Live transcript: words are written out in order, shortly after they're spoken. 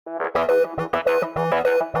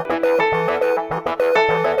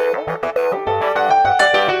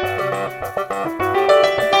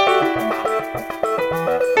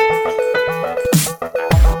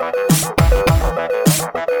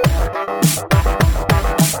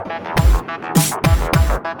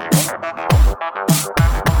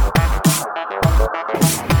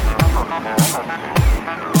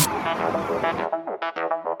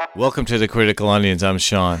Welcome to the Critical Onions. I'm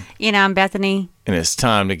Sean. And I'm Bethany. And it's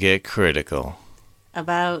time to get critical.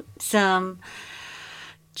 About some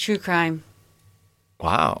true crime.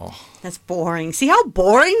 Wow. That's boring. See how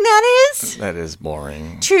boring that is? That is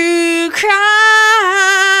boring. True crime.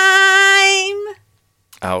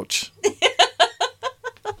 Ouch.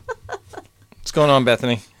 What's going on,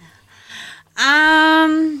 Bethany?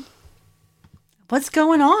 What's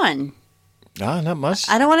going on? Not much.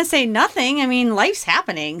 I don't want to say nothing. I mean, life's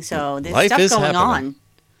happening, so there's Life stuff is going happening. on.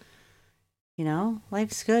 You know,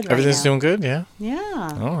 life's good right Everything's now. doing good, yeah?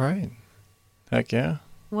 Yeah. All right. Heck yeah.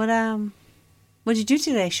 What'd you do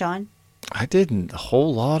today, Sean? I did a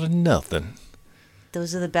whole lot of nothing.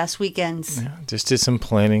 Those are the best weekends. Yeah, just did some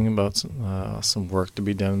planning about some work to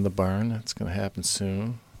be done in the barn. That's going to happen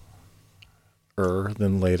soon.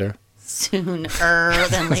 Than later. Sooner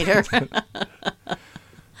than later.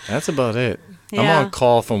 That's about it. Yeah. I'm on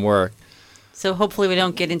call from work. So hopefully we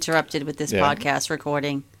don't get interrupted with this podcast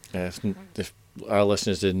recording. Yeah, if our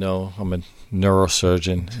listeners didn't know, I'm a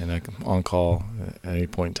neurosurgeon, and I'm on call at any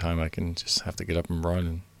point in time. I can just have to get up and run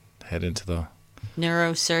and head into the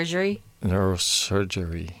Neurosurgery?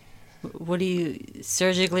 neurosurgery, What do you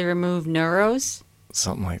surgically remove neuros?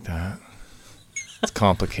 something like that. It's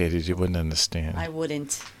complicated. You wouldn't understand. I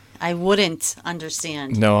wouldn't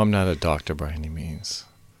understand. No, I'm not a doctor by any means.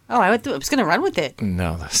 Oh, I was going to run with it.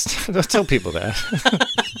 No, don't tell people that.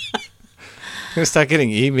 I'm going to start getting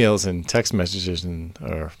emails and text messages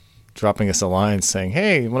or dropping us a line saying,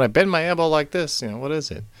 hey, when I bend my elbow like this, what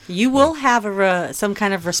is it? You will have some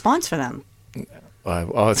kind of response for them.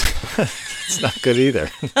 It's not good either.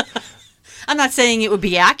 I'm not saying it would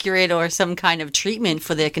be accurate or some kind of treatment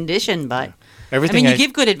for their condition, but Everything you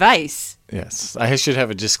give good advice. Yes. I should have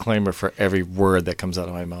a disclaimer for every word that comes out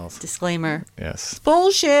of my mouth. Disclaimer. Yes.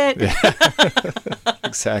 Bullshit.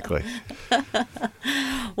 Exactly.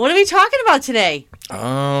 What are we talking about today?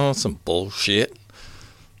 Oh, some bullshit.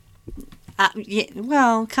 Yeah,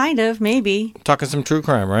 well, kind of, maybe. Talking some true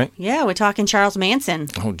crime, right? Yeah, we're talking Charles Manson.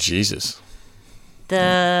 Oh, Jesus.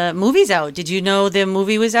 The movie's out. Did you know the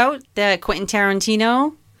movie was out? That Quentin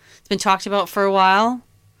Tarantino? It's been talked about for a while.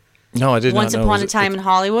 No, I did Once not know. Upon a Time in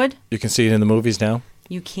Hollywood. You can see it in the movies now?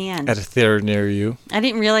 You can. At a theater near you? I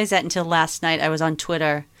didn't realize that until last night. I was on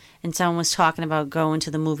Twitter, and someone was talking about going to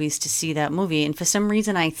the movies to see that movie. And for some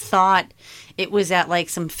reason, I thought it was at like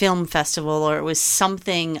some film festival or it was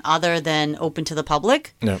something other than open to the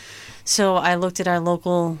public. No. So I looked at our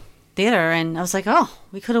local theater, and I was like, oh,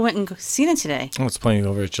 we could have went and seen it today. Oh, it's playing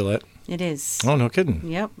over at Gillette? It is. Oh, no kidding.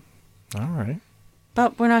 Yep. All right.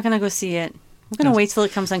 But we're not going to go see it. We're going to wait till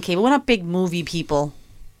it comes on cable. We're not big movie people.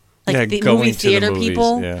 Like the going movie to the theater movies,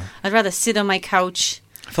 people. Yeah. I'd rather sit on my couch.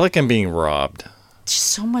 I feel like I'm being robbed. It's just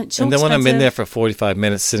so much. So and then when I'm in there expensive. for 45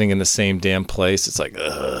 minutes sitting in the same damn place, it's like,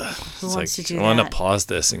 ugh. Who It's wants like, to do I want to that? pause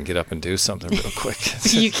this and get up and do something real quick.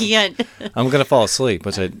 You can't. I'm going to fall asleep,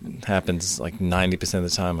 which happens like 90% of the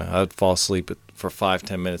time. I'd fall asleep for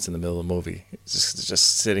 5-10 minutes in the middle of the movie. It's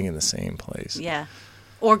just sitting in the same place. Yeah.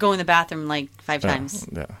 Or go in the bathroom like 5 times.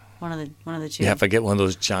 Yeah. One of the two. Yeah, if I get one of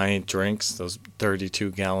those giant drinks, those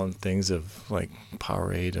 32-gallon things of like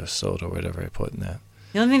Powerade or soda or whatever I put in that.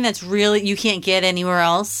 The only thing that's really you can't get anywhere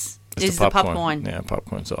else is the popcorn. Yeah,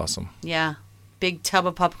 popcorn's awesome. Yeah. Big tub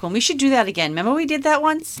of popcorn. We should do that again. Remember we did that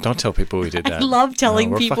once? Don't tell people we did that. I love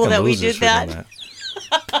telling we're people fucking that we losers did for doing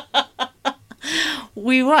that.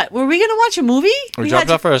 We what? Were we going to watch a movie? We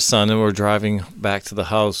dropped off our son and we're driving back to the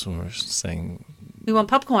house and we're saying We want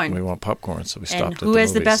popcorn. we want popcorn, so we stopped and at who the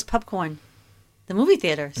has the movies. best popcorn? The movie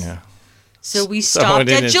theaters. Yeah. So we So stopped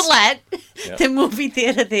it at is- Gillette, Yep. the movie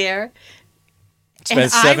theater there.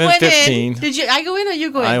 Spent and I went in. $7.15. Did you? I go in or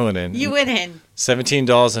you go in? I went in. You went in.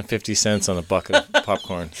 $17.50 on a bucket of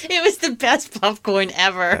popcorn. It was the best popcorn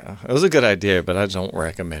ever. Yeah, it was a good idea, but I don't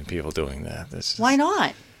recommend people doing that. Why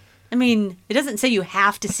not? I mean, it doesn't say you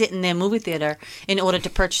have to sit in their movie theater in order to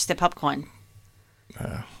purchase the popcorn.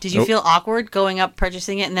 Did you Nope. feel awkward going up,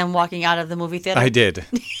 purchasing it, and then walking out of the movie theater? I did.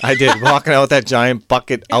 Walking out with that giant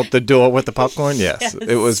bucket out the door with the popcorn. Yes. Yes.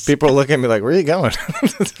 It was people looking at me like, where are you going?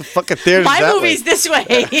 The fucking theater's My that movie's way. this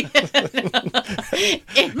way.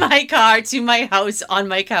 In my car to my house on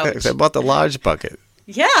my couch. I bought the large bucket.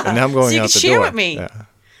 Yeah. And now I'm going so you out can the share door. with me. Yeah.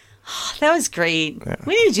 That was great. Yeah.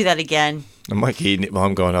 We need to do that again. I'm like eating it while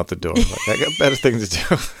I'm going out the door. Like, I got better things to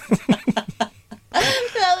do.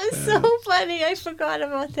 That was so funny. I forgot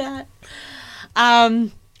about that.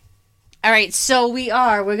 All right, so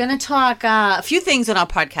we're going to talk a few things on our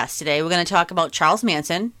podcast today. We're going to talk about Charles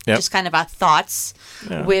Manson, just kind of our thoughts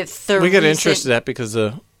with the We got interested in that because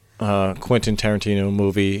of Quentin Tarantino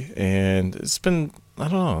movie, and it's been, I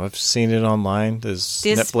don't know, I've seen it online. There's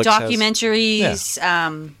Netflix documentaries.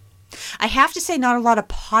 I have to say, not a lot of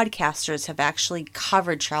podcasters have actually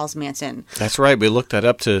covered Charles Manson. That's right. We looked that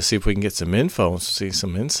up to see if we can get some info, see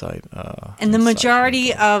some insight. And the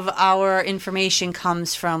majority of our information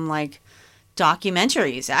comes from like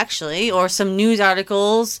documentaries, actually, or some news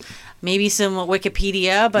articles, maybe some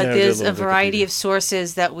Wikipedia, but there's a variety of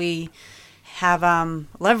sources that we have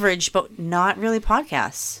leveraged, but not really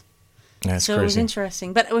podcasts. That's so crazy. It was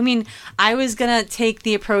interesting. But, I mean, I was going to take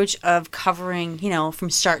the approach of covering,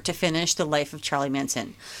 from start to finish, the life of Charlie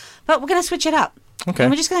Manson. But we're going to switch it up. Okay.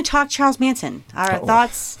 And we're just going to talk Charles Manson. Our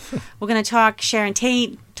thoughts. We're going to talk Sharon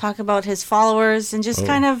Tate, talk about his followers, and just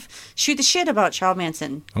kind of shoot the shit about Charles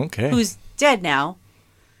Manson. Okay. Who's dead now.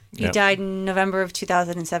 He died in November of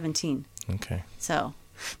 2017. Okay. So,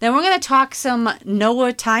 then we're going to talk some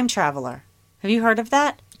Noah Time Traveler. Have you heard of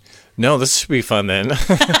that? No, this should be fun then.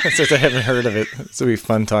 Since I haven't heard of it. This will be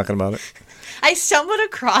fun talking about it. I stumbled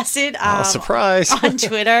across it surprise. on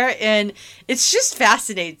Twitter, and it's just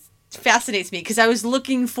fascinates me because I was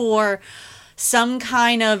looking for some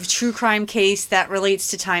kind of true crime case that relates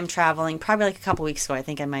to time traveling. Probably like a couple weeks ago, I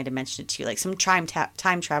think I might have mentioned it to you, like some time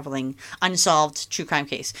traveling unsolved true crime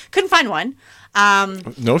case. Couldn't find one.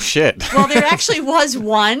 No shit. Well, there actually was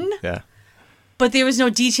one. Yeah. But there was no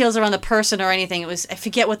details around the person or anything. It was, I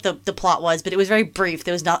forget what the plot was, but it was very brief.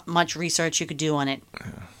 There was not much research you could do on it.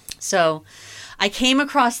 So I came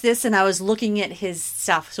across this and I was looking at his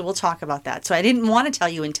stuff. So we'll talk about that. So I didn't want to tell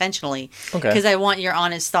you intentionally because I want your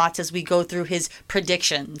honest thoughts as we go through his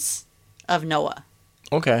predictions of Noah.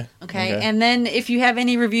 Okay. And then if you have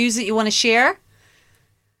any reviews that you want to share,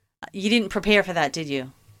 you didn't prepare for that, did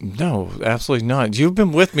you? No, absolutely not. You've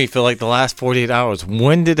been with me for like the last 48 hours.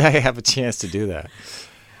 When did I have a chance to do that?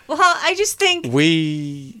 Well, I just think...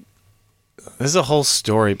 There's a whole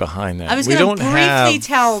story behind that. I was going to briefly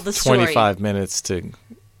tell the story. 25 minutes to...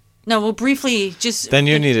 No, we'll briefly just... Then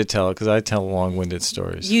you need to tell it because I tell long-winded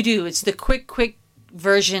stories. You do. It's the quick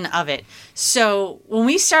version of it. So when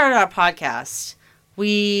we started our podcast,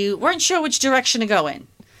 we weren't sure which direction to go in.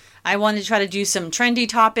 I wanted to try to do some trendy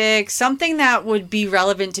topics, something that would be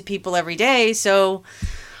relevant to people every day. So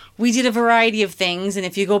we did a variety of things. And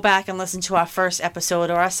if you go back and listen to our first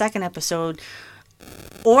episode or our second episode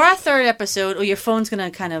or our third episode, or your phone's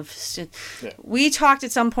going to kind of... We talked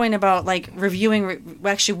at some point about like reviewing...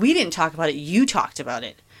 Actually, we didn't talk about it. You talked about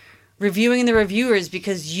it. Reviewing the reviewers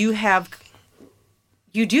because you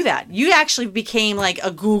do that. You actually became like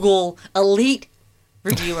a Google elite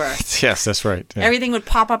reviewer. Yes, that's right. Yeah. Everything would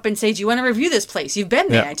pop up and say, do you want to review this place? You've been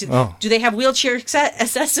there. Yeah. Do they have wheelchair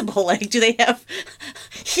accessible? Like, do they have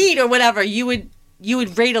heat or whatever? You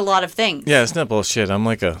would rate a lot of things. Yeah, it's not bullshit. I'm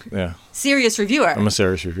like serious reviewer. I'm a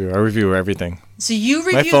serious reviewer. I review everything. So you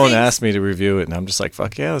review My phone things. asked me to review it, and I'm just like,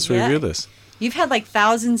 fuck yeah, let's review this. You've had like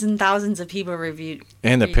thousands and thousands of people reviewed.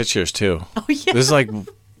 And the pictures, too. Oh, yeah. There's like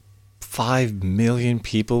 5 million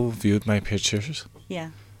people viewed my pictures. Yeah.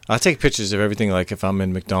 I take pictures of everything. Like if I'm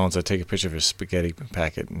in McDonald's, I take a picture of a spaghetti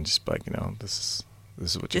packet and just like, this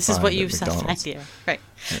is what you This find is what at you McDonald's. idea. Right.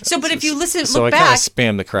 So, but if you look I kind back, of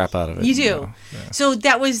spam the crap out of it. you do. Yeah. So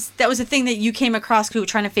that was a thing that you came across because we were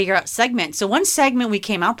trying to figure out segments. So one segment we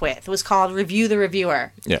came up with was called Review the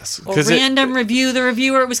Reviewer. Yes. Or Random Review the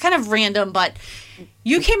Reviewer. It was kind of random, but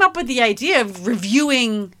you came up with the idea of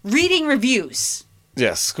reading reviews.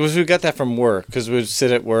 Yes, because we got that from work. Because we'd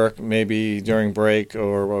sit at work, maybe during break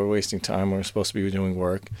or while we're wasting time when we're supposed to be doing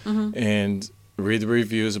work, and read the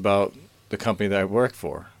reviews about the company that I work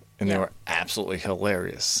for. And they were absolutely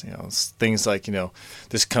hilarious. Things like,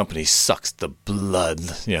 this company sucks the blood,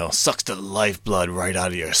 sucks the lifeblood right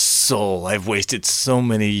out of your soul. I've wasted so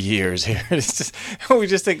many years here. It's just, we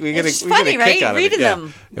just think we get a kick out of it. Reading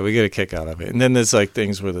them. Yeah, we get a kick out of it. And then there's like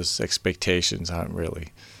things where there's expectations aren't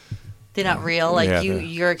really. They're not real. Like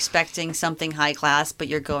you're expecting something high class, but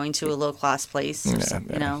you're going to a low class place.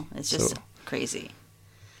 It's just crazy.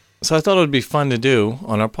 So I thought it would be fun to do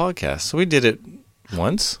on our podcast. So we did it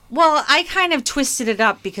once. Well, I kind of twisted it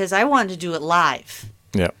up because I wanted to do it live.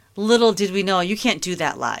 Yeah. Little did we know you can't do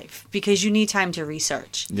that live because you need time to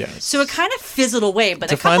research. Yes. So it kind of fizzled away,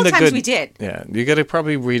 but a couple times we did. Yeah. You got to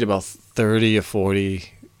probably read about 30 or 40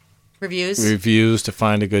 reviews to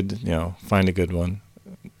find a good one.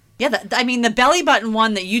 Yeah, I mean, the belly button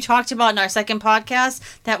one that you talked about in our second podcast,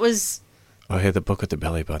 that was... Oh, yeah, the book with the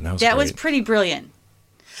belly button. That was That great. was pretty brilliant.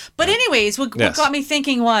 But anyways, what Yes. got me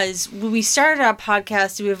thinking was, when we started our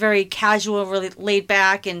podcast, we were very casual, really laid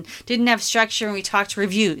back, and didn't have structure, and we talked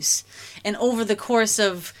reviews. And over the course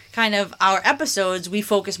of kind of our episodes, we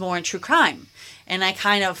focused more on true crime. And I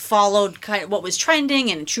kind of followed what was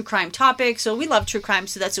trending and true crime topics. So we love true crime,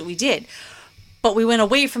 so that's what we did. But we went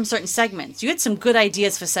away from certain segments. You had some good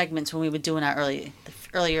ideas for segments when we were doing our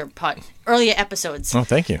earlier episodes. Oh,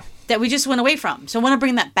 thank you. That we just went away from. So I want to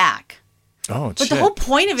bring that back. Oh, But shit. the whole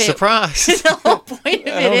point of it... Surprise. The whole point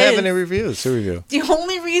of I it don't have is... any reviews to review. The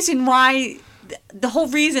only reason why... The whole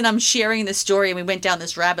reason I'm sharing this story and we went down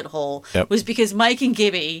this rabbit hole was because Mike and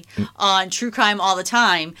Gibby on True Crime All the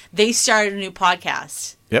Time, they started a new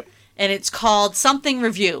podcast. Yep. And it's called Something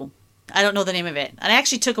Review. I don't know the name of it. And it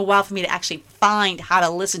actually took a while for me to actually find how to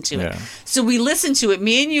listen to it. Yeah. So we listened to it.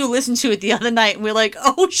 Me and you listened to it the other night and we're like,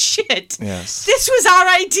 oh shit. Yes. This was our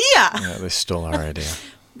idea. Yeah, they stole our idea.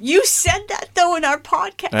 You said that though in our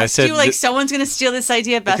podcast. I said you were like, someone's going to steal this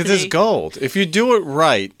idea, Bethany. Because it's gold. If you do it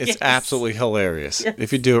right, it's Yes. absolutely hilarious. Yes.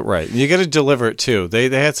 If you do it right, you got to deliver it too. They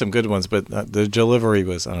had some good ones, but the delivery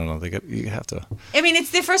was, I don't know. You have to. I mean, it's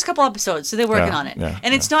their first couple episodes, so they're working Yeah, on it. yeah,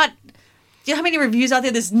 And it's not... Do you know how many reviews out there?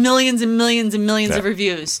 There's millions and millions and millions of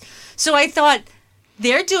reviews. So I thought,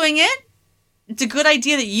 they're doing it. It's a good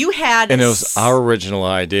idea that you had. And it was our original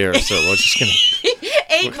idea, so we're just gonna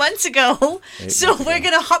 8 months ago. So we're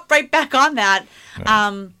going to hop right back on that.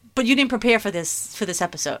 But you didn't prepare for this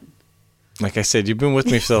episode. Like I said, you've been with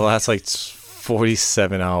me for the last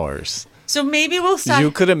 47 hours. So maybe we'll start. You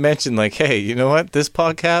could have mentioned hey, you know what? This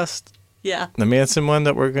podcast, Yeah. the Manson one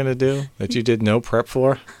that we're gonna do, that you did no prep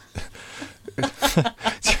for.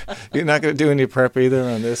 You're not going to do any prep either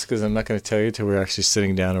on this because I'm not going to tell you till we're actually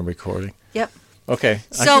sitting down and recording. Yep. Okay.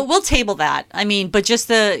 So we'll table that. I mean, but just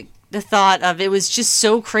the thought of it was just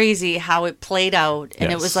so crazy how it played out,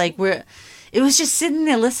 and it was Yes. like it was just sitting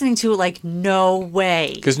there listening to it like, no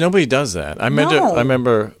way. Because nobody does that. I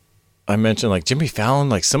remember I mentioned Jimmy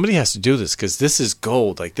Fallon, somebody has to do this because this is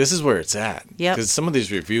gold. This is where it's at. Yep. Because some of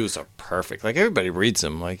these reviews are perfect. Everybody reads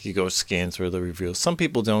them. You go scan through the reviews. Some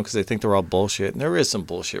people don't because they think they're all bullshit, and there is some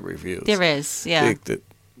bullshit reviews. There is, yeah.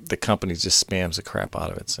 The company just spams the crap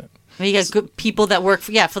out of it. So. You got good people that work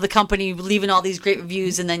for the company leaving all these great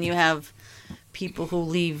reviews, and then you have people who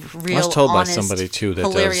leave real, I was told honest, by somebody too that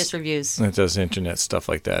hilarious reviews. That does internet stuff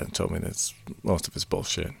like that, and told me that most of it's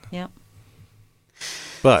bullshit. Yep.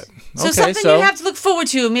 But So something you have to look forward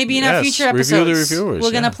to, maybe in our future episodes. Review the reviewers.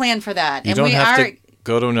 We're going to plan for that. You don't have to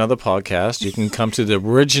go to another podcast. You can come to the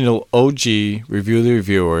original OG Review the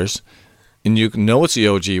Reviewers, and you can know it's the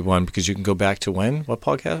OG one because you can go back to when? What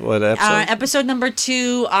podcast? What episode? Episode number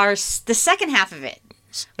 2, the second half of it.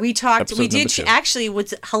 We talked. Episode we did number 2. actually.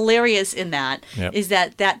 What's hilarious in that is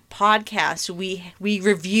Yep. that podcast we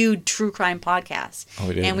reviewed true crime podcasts,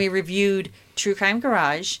 we did. and we reviewed True Crime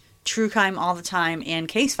Garage, True Crime All the Time, and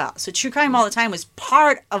Case Files. So True Crime All the Time was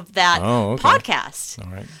part of that podcast.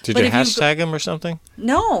 All right. Did But you if you hashtag them or something?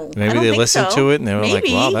 No, Maybe I don't they think listened so. to it and they were maybe.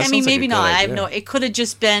 like, "Wow, that sounds like maybe a good not. I have idea." no. It could have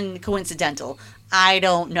just been coincidental. I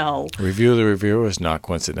don't know. Review the Reviewer is not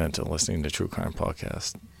coincidental. Listening to True Crime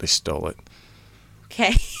podcast, they stole it.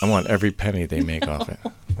 Okay. I want every penny they make off it.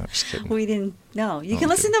 I'm just kidding. We didn't know. You can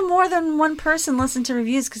listen to more than one person listen to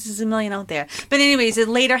reviews because there's a million out there. But anyways, the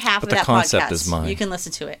later half But of the that concept podcast, is mine. you can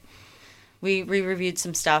listen to it. We reviewed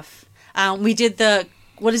some stuff. We did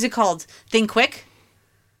what is it called? Think Quick?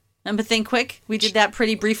 Remember Think Quick? We did that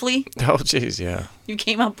pretty briefly. Oh, jeez, yeah. You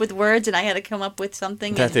came up with words and I had to come up with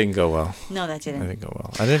something. That didn't go well. No, that didn't. That didn't go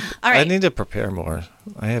well. I didn't. All right. I need to prepare more.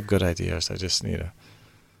 I have good ideas. I just need to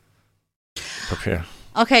prepare.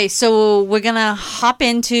 Okay, so we're going to hop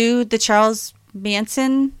into the Charles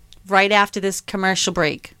Manson right after this commercial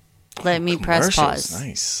break. Let me press Commercials, pause.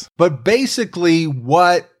 Nice. But basically,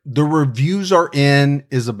 what the reviews are in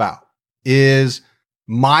is about is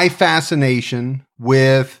my fascination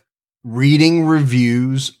with reading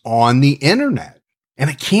reviews on the internet. And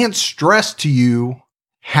I can't stress to you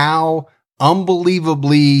how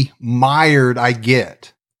unbelievably mired I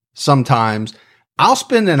get. Sometimes I'll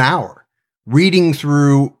spend an hour reading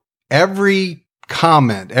through every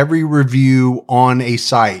comment, every review on a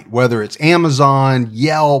site, whether it's Amazon,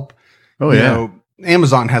 Yelp. Oh, you yeah. know,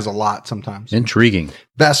 Amazon has a lot sometimes. Intriguing.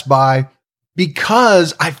 Best Buy,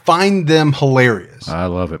 because I find them hilarious. I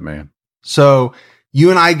love it, man. So you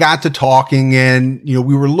and I got to talking and,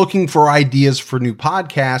 we were looking for ideas for new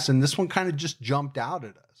podcasts, and this one kind of just jumped out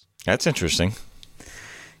at us. That's interesting.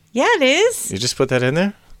 Yeah, it is. You just put that in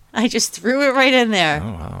there? I just threw it right in there.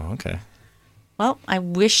 Oh, wow. Okay. Well, I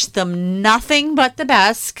wish them nothing but the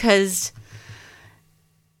best because...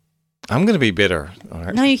 I'm going to be bitter. All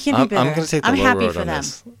right? No, you can't be bitter. I'm going to take the low road on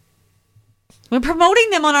this. We're promoting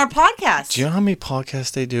them on our podcast. Do you know how many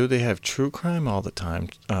podcasts they do? They have true crime all the time.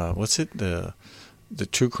 What's it? The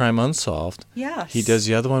True Crime Unsolved. Yes. He does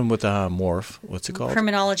the other one with Morph. What's it called?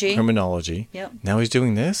 Criminology. Yep. Now he's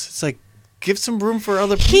doing this. It's like, give some room for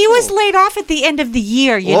other people. He was laid off at the end of the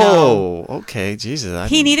year, you know. Oh, okay. Jesus.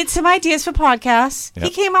 He needed some ideas for podcasts. Yep. He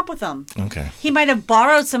came up with them. Okay. He might have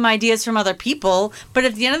borrowed some ideas from other people, but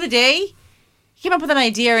at the end of the day, he came up with an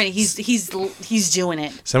idea and he's doing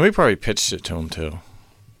it. Somebody probably pitched it to him, too.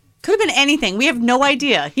 Could have been anything. We have no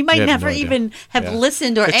idea. He might never even have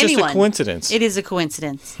listened or anyone. It's just a coincidence. It is a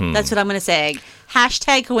coincidence. That's what I'm going to say.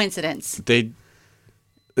 Hashtag coincidence.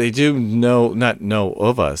 They do not know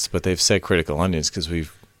of us, but they've said Critical Onions because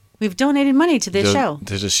we've donated money to this show.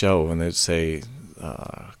 To the show, when they say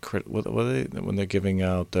what are they when they're giving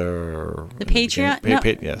out their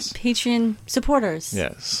Patreon? Yes, Patreon supporters.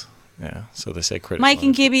 Yes, yeah. So they say Critical. Mike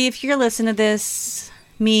and Gibby, if you're listening to this.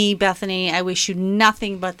 Me, Bethany, I wish you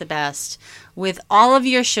nothing but the best with all of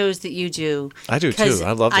your shows that you do. I do too.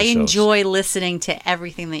 I love the shows. I enjoy listening to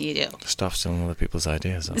everything that you do. Stop stealing other people's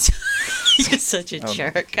ideas. You're such a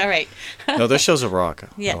jerk. All right. No, their shows are rock.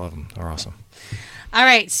 Yeah. I love them. They're awesome. All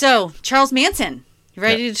right. So, Charles Manson. You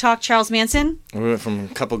ready to talk Charles Manson? We went from a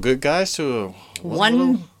couple good guys to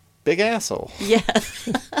one big asshole. Yeah.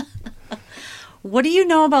 What do you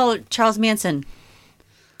know about Charles Manson?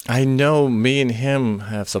 I know me and him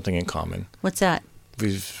have something in common. What's that?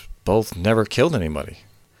 We've both never killed anybody.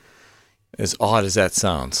 As odd as that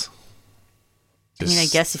sounds. I mean, I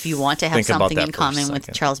guess if you want to have something in common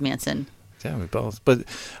with Charles Manson. Yeah, we both. But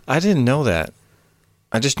I didn't know that.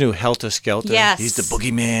 I just knew Helter Skelter. Yes. He's the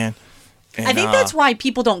boogeyman. And, I think that's why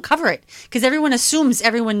people don't cover it. Because everyone assumes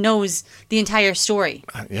everyone knows the entire story.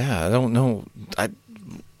 Yeah, I don't know.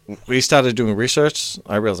 We started doing research.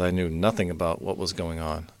 I realized I knew nothing about what was going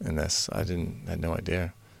on in this. I had no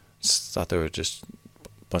idea. Just thought they were just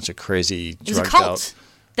a bunch of crazy drugged out. It was a cult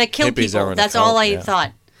that killed people. That's all I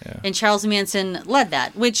thought. Yeah. And Charles Manson led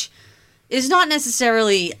that, which is not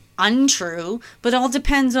necessarily untrue, but all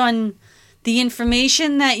depends on the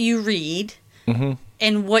information that you read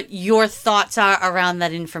and what your thoughts are around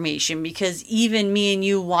that information. Because even me and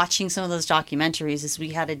you watching some of those documentaries, as we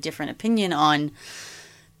had a different opinion on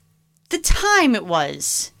the time it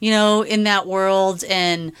was, in that world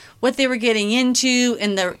and what they were getting into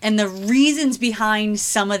and the reasons behind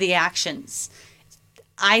some of the actions.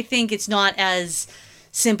 I think it's not as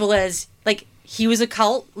simple as, like, he was a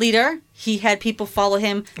cult leader. He had people follow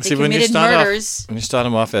him. They committed murders. When you start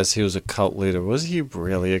him off as he was a cult leader, was he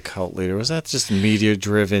really a cult leader? Was that just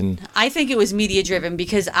media-driven? I think it was media-driven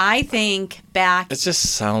because I think back... It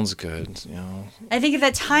just sounds good, I think at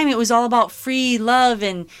that time it was all about free love,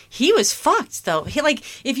 and he was fucked, though.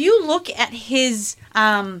 If you look at his...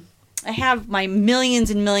 I have my millions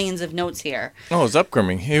and millions of notes here. Oh, it's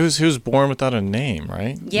upbringing. He was born without a name,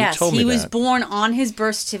 right? Yes, he was born on his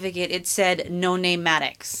birth certificate. It said No Name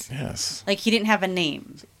Maddox. Yes. Like, he didn't have a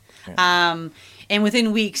name. Yeah. And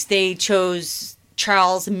within weeks, they chose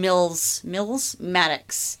Charles Mills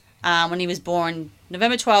Maddox when he was born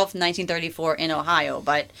November 12th, 1934 in Ohio.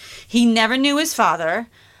 But he never knew his father.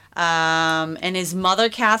 And his mother,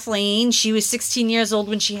 Kathleen, she was 16 years old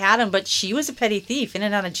when she had him, but she was a petty thief in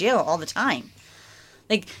and out of jail all the time.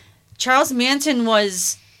 Like, Charles Manson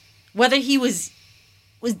was, whether he was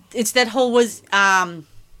it's that whole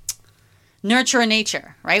nurture or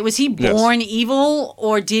nature, right? Was he born evil,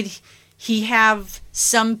 or did he have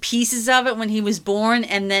some pieces of it when he was born,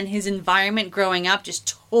 and then his environment growing up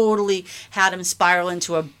just totally had him spiral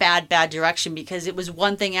into a bad direction, because it was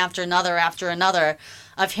one thing after another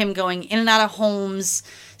of him going in and out of homes,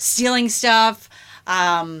 stealing stuff.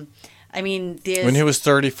 When he was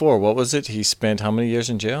 34, what was it? He spent how many years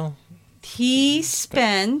in jail? He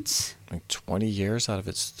spent... like 20 years out of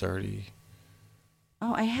its 30.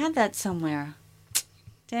 Oh, I had that somewhere.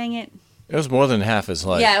 Dang it. It was more than half his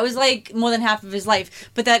life. Yeah, it was like more than half of his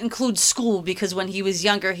life. But that includes school, because when he was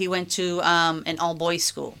younger, he went to an all-boys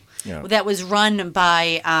school that was run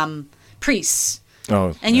by priests.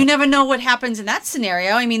 Oh, and you never know what happens in that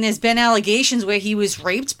scenario. I mean, there's been allegations where he was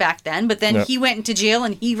raped back then, but then he went into jail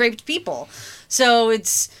and he raped people. So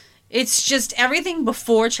it's just everything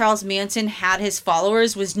before Charles Manson had his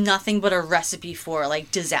followers was nothing but a recipe for,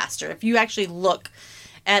 like, disaster. If you actually look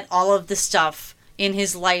at all of the stuff in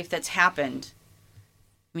his life that's happened,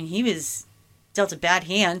 I mean, he was dealt a bad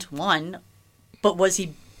hand, one, but was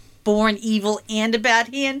he born evil and a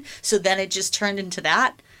bad hand? So then it just turned into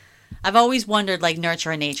that? I've always wondered, like,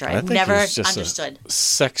 nurture and nature. I I've think never it's just understood.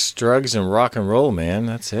 Sex, drugs, and rock and roll, man.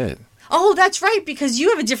 That's it. Oh, that's right, because you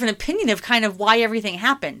have a different opinion of kind of why everything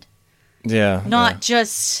happened. Yeah. Not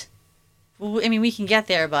just... I mean, we can get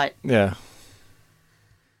there, but... Yeah.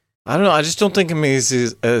 I don't know. I just don't think of me as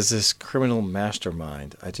this criminal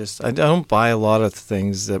mastermind. I don't buy a lot of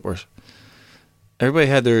things that were... Everybody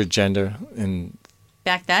had their agenda, and...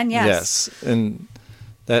 Back then, yes. Yes, and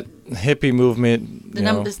that hippie movement...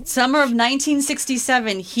 Summer of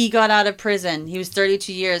 1967, he got out of prison. He was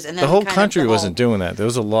 32 years, and then the whole country wasn't doing that. There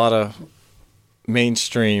was a lot of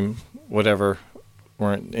mainstream, whatever,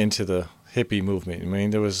 weren't into the hippie movement. I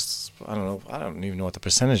mean, there was... I don't even know what the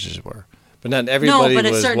percentages were. But not everybody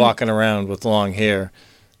was walking around with long hair.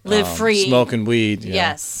 Live free. Smoking weed.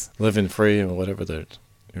 Yes. Living free and whatever they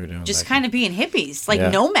were doing. Just kind of being hippies, like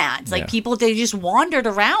nomads. Like people, they just wandered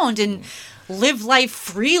around and lived life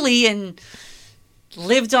freely and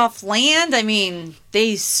lived off land. I mean,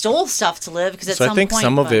 they stole stuff to live because at some point... So I think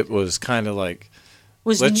some of it was kind of like,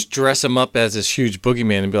 let's dress them up as this huge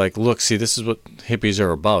boogeyman and be like, look, see, this is what hippies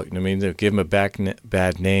are about. You know what I mean? They give them a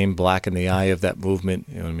bad name, blacken the eye of that movement.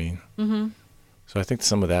 You know what I mean? Mm-hmm. So I think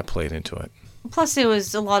some of that played into it. Plus, there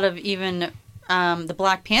was a lot of even the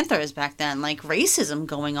Black Panthers back then, like racism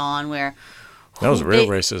going on where... That was real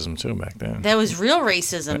racism, too, back then. That was real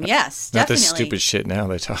racism, yes, Not definitely. this stupid shit now.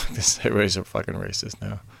 They talk this. Everybody's a fucking racist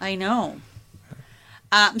now. I know.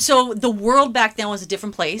 So the world back then was a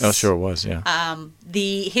different place. Oh, sure it was, yeah.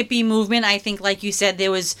 The hippie movement, I think, like you said, there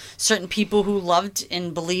was certain people who loved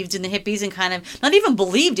and believed in the hippies and kind of, not even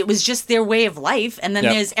believed, it was just their way of life. And then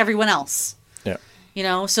there's everyone else. Yeah. You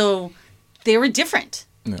know, so they were different.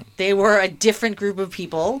 Yeah. They were a different group of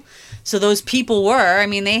people. So those people were, I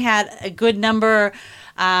mean, they had a good number.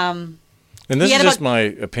 And this is just my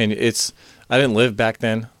opinion. I didn't live back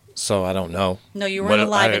then. So I don't know. No, you weren't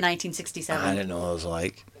alive in 1967. I didn't know what it was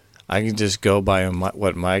like. I can just go by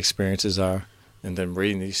what my experiences are, and then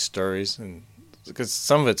reading these stories, and because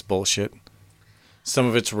some of it's bullshit, some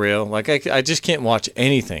of it's real. Like I just can't watch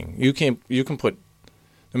anything. You can put,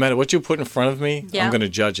 no matter what you put in front of me, I'm going to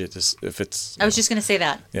judge it if it's. I was just going to say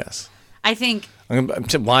that. Yes. I think.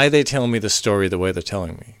 Why are they telling me the story the way they're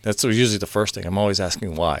telling me? That's usually the first thing. I'm always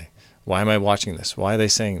asking why. Why am I watching this? Why are they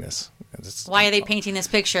saying this? Why are they painting this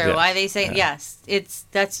picture? Yes. Why are they saying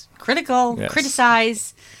that's critical,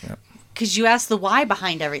 criticize, because you ask the why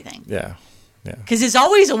behind everything. Yeah, because there's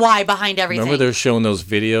always a why behind everything. Remember they're showing those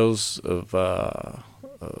videos of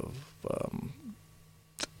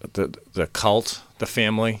the cult, the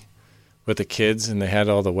family with the kids, and they had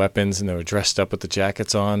all the weapons and they were dressed up with the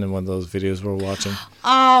jackets on, and one of those videos we're watching.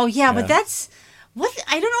 Oh yeah, but that's.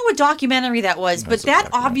 I don't know what documentary that was, but that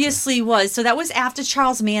obviously was. So that was after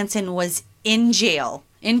Charles Manson was in jail,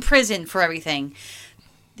 in prison for everything.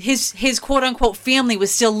 His quote-unquote family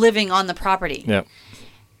was still living on the property. Yep.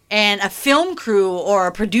 And a film crew or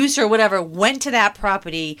a producer or whatever went to that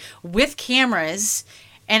property with cameras,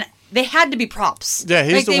 and they had to be props. Yeah,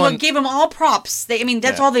 he's the one. They gave him all props.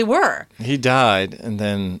 That's all they were. He died, and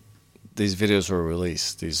then... These videos were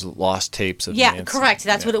released. These lost tapes of Manson. Correct.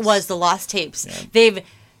 That's what it was. The lost tapes. Yeah. They've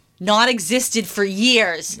not existed for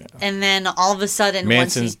years, and then all of a sudden,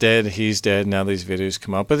 Manson's dead. He's dead. Now these videos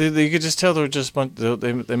come out, but you could just tell they're just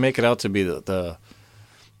they make it out to be the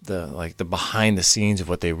behind the scenes of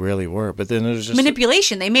what they really were. But then there's just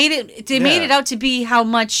manipulation. They made it out to be how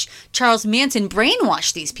much Charles Manson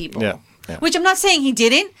brainwashed these people. Yeah. Which I'm not saying he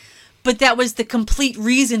didn't. But that was the complete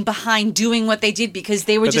reason behind doing what they did, because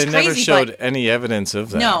they were just crazy. But they never showed any evidence of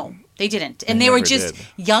that. No, they didn't. And they were just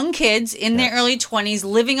young kids in their early 20s,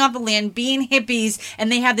 living off the land, being hippies,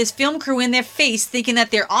 and they have this film crew in their face thinking that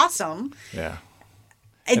they're awesome. Yeah.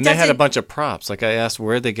 And they had a bunch of props. Like I asked,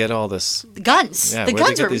 where'd they get all this? The guns. Yeah, the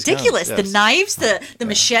guns are ridiculous. Yes. The knives, the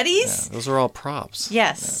machetes. Yeah. Those are all props.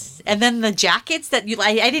 Yes. Yeah. And then the jackets that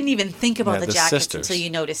I didn't even think about the jackets until you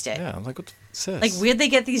noticed it. Yeah, I'm like, what sis? Like, where'd they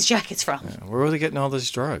get these jackets from? Yeah. Where were they getting all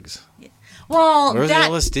these drugs? Yeah. Well, where's the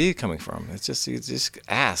LSD coming from? It's just, you just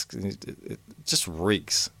ask. It just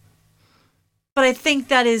reeks. But I think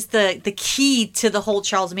that is the key to the whole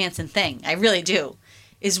Charles Manson thing. I really do.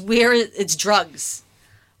 Is where it's drugs.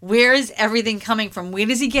 Where is everything coming from? Where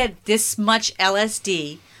does he get this much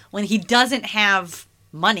LSD when he doesn't have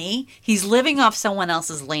money? He's living off someone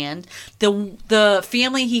else's land. The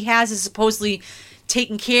family he has is supposedly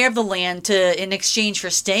taking care of the land in exchange for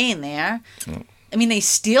staying there. Mm. I mean, they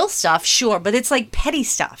steal stuff, sure, but it's like petty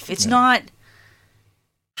stuff. It's not...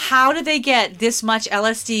 How did they get this much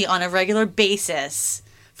LSD on a regular basis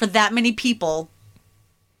for that many people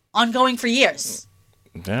ongoing for years?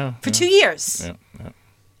 Yeah. For 2 years. Yeah.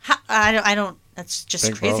 I don't. That's just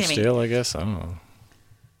Big crazy Ball to me. Steel, I guess. I don't know.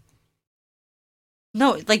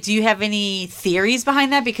 No, like, do you have any theories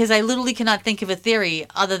behind that? Because I literally cannot think of a theory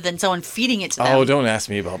other than someone feeding it to them. Oh, don't ask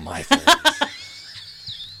me about my theories.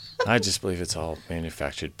 I just believe it's all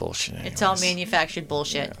manufactured bullshit. Anyways. It's all manufactured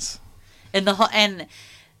bullshit. Yes. And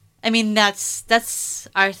I mean that's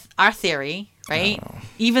our theory, right?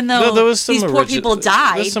 Even though There was some these poor people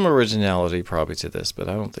died. There's some originality probably to this, but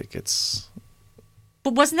I don't think it's.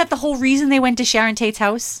 But wasn't that the whole reason they went to Sharon Tate's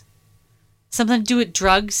house? Something to do with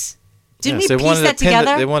drugs? Didn't Yes, we piece that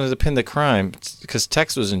together? They wanted to pin the crime because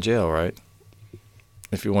Tex was in jail, right?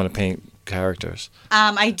 If you want to paint characters.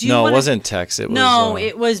 I do. No, it wasn't Tex. It no, was.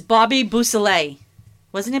 it was Bobby Boussalet.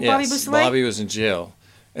 Wasn't it Bobby Yes, Boussalet? Bobby was in jail,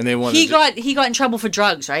 and they wanted. He got in trouble for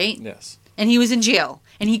drugs, right? Yes. And he was in jail,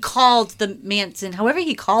 and he called the Manson. However,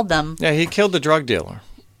 he called them. Yeah, he killed the drug dealer.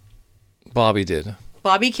 Bobby did.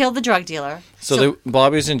 Bobby killed the drug dealer.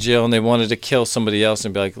 Bobby was in jail, and they wanted to kill somebody else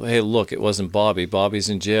and be like, "Hey, look, it wasn't Bobby. Bobby's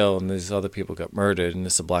in jail, and these other people got murdered, and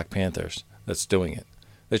it's the Black Panthers that's doing it."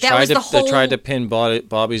 They tried to pin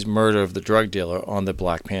Bobby's murder of the drug dealer on the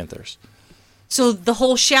Black Panthers. So the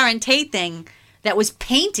whole Sharon Tate thing that was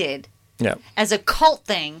painted as a cult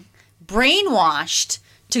thing, brainwashed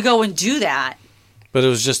to go and do that. But it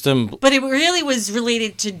was just them. But it really was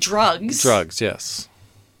related to drugs. Drugs, yes.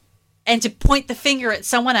 And to point the finger at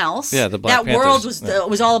someone else. Yeah, the Black Panthers. World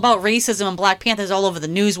was all about racism and Black Panthers all over the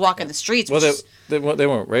news, walking the streets. Well, they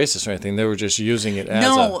weren't racist or anything. They were just using it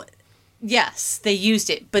as Yes, they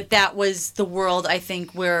used it, but that was the world, I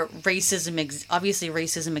think, where obviously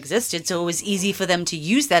racism existed, so it was easy for them to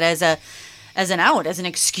use that as an out, as an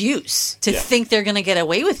excuse to think they're going to get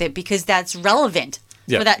away with it because that's relevant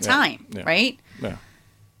for that time, right? Yeah.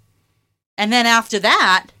 And then after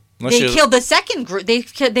that, they killed the second group.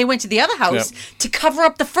 They went to the other house to cover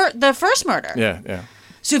up the first murder. Yeah.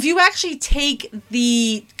 So if you actually take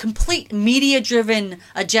the complete media-driven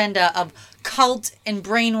agenda of cult and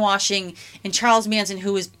brainwashing and Charles Manson,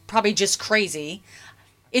 who is probably just crazy,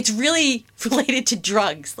 it's really related to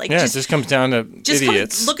drugs. Like, it just comes down to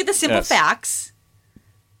idiots. Look at the simple facts.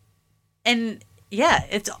 And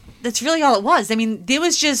that's really all it was. I mean, there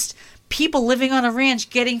was just people living on a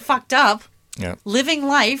ranch getting fucked up. Yeah. Living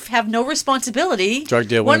life, have no responsibility. Drug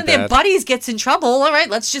deal One of their bad. buddies gets in trouble. All right,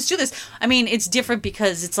 let's just do this. I mean, it's different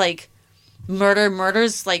because it's like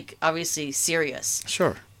murder's like obviously serious.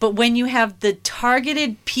 Sure. But when you have the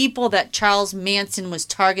targeted people that Charles Manson was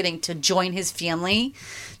targeting to join his family,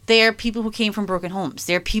 they're people who came from broken homes.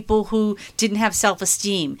 They're people who didn't have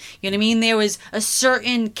self-esteem. You know what I mean? There was a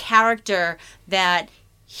certain character that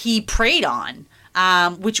he preyed on.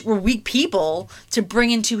 Which were weak people to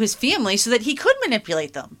bring into his family so that he could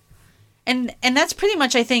manipulate them. And that's pretty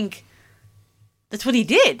much, I think, that's what he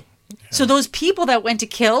did. Yeah. So those people that went to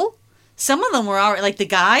kill, some of them were already, like the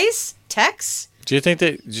guys, Tex. Do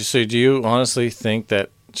you honestly think that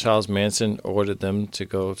Charles Manson ordered them to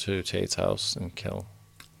go to Tate's house and kill?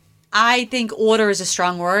 I think order is a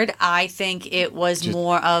strong word. I think it was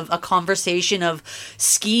more of a conversation of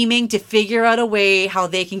scheming to figure out a way how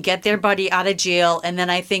they can get their buddy out of jail. And then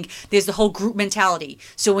I think there's the whole group mentality.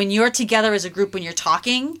 So when you're together as a group, when you're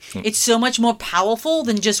talking, it's so much more powerful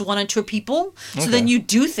than just one or two people. So then you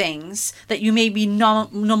do things that you maybe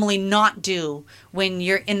normally not do when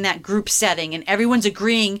you're in that group setting and everyone's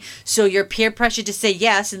agreeing. So you're peer pressured to say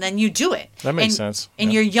yes, and then you do it. That makes sense.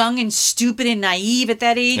 And you're young and stupid and naive at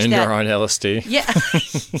that age. And you're on LSD. Yeah.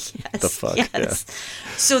 Yes, the fuck? Yes. Yeah.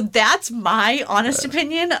 So that's my honest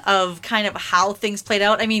opinion of kind of how things played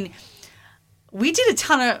out. I mean, we did a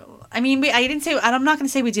ton of. I mean, I'm not going to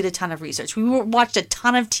say we did a ton of research. We watched a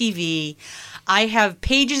ton of TV. I have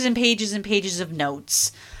pages and pages and pages of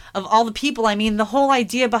notes of all the people. I mean, the whole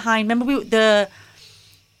idea behind. Remember the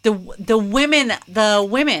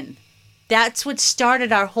women. That's what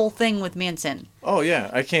started our whole thing with Manson. Oh, yeah.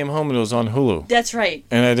 I came home and it was on Hulu. That's right.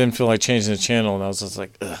 And I didn't feel like changing the channel. And I was just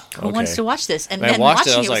like, ugh, okay. Who wants to watch this? And then I watched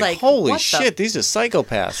it. I was like, holy shit, these are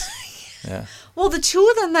psychopaths. Yeah. Well, the two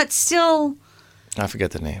of them that still... I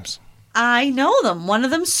forget the names. I know them. One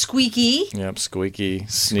of them's Squeaky. Yep, Squeaky,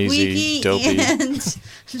 Sneezy, Dopey.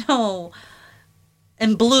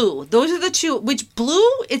 And Blue. Those are the two. Which Blue,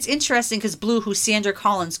 it's interesting because Blue, who's Sandra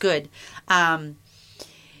Collins Good,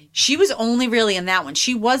 she was only really in that one.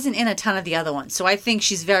 She wasn't in a ton of the other ones. So I think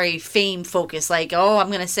she's very fame focused. Like, oh, I'm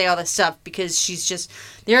going to say all this stuff because she's just...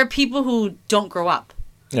 There are people who don't grow up.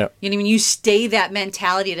 Yeah. You know what I mean? You stay that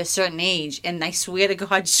mentality at a certain age. And I swear to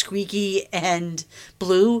God, Squeaky and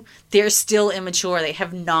Blue, they're still immature. They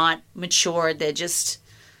have not matured.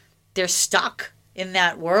 They're stuck in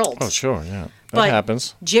that world. Oh, sure, yeah. That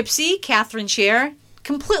happens. Gypsy, Catherine Sher,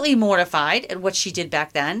 completely mortified at what she did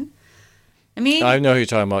back then. I mean, I know who you're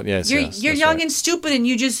talking about. Yes, you're yes, young that's right. and stupid, and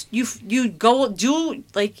you go do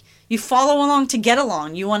like you follow along to get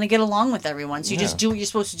along. You want to get along with everyone, so you just do what you're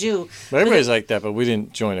supposed to do. But everybody's like that, but we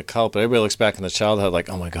didn't join a cult. But everybody looks back in the childhood like,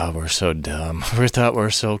 oh my God, we're so dumb. We thought we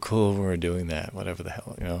were so cool when we were doing that. Whatever the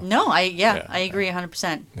hell, you know? No, I agree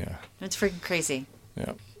 100%. Yeah. It's freaking crazy.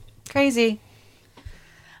 Yeah. Crazy.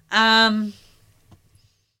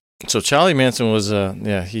 So Charlie Manson was,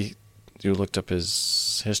 you looked up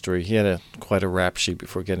his history. He had quite a rap sheet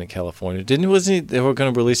before getting to California. They were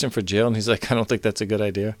going to release him for jail, and he's like, I don't think that's a good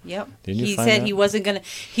idea. Yep. Didn't you he find said that? he wasn't going to,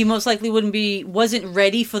 he most likely wasn't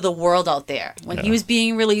ready for the world out there. When he was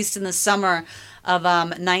being released in the summer of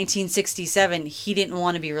 1967, he didn't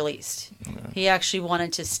want to be released. Yeah. He actually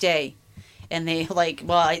wanted to stay. And they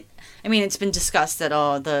I mean, it's been discussed that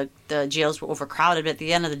the jails were overcrowded, but at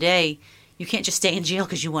the end of the day, you can't just stay in jail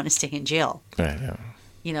because you want to stay in jail. Right, yeah.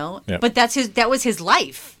 You know? Yep. But that was his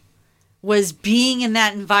life, was being in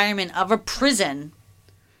that environment of a prison.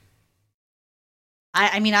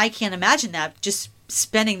 I mean, I can't imagine that, just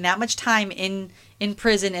spending that much time in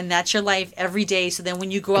prison, and that's your life every day. So then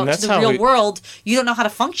when you go out to the real world, you don't know how to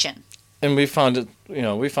function. And we found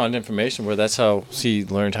information where that's how he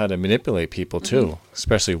learned how to manipulate people too,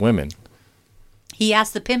 especially women. He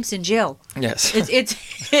asked the pimps in jail. Yes. It's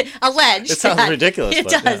alleged. It sounds ridiculous. It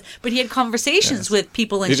does. Yeah. But he had conversations with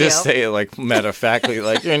people in jail. You just say it like matter of factly,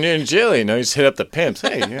 like you're in jail, you just hit up the pimps.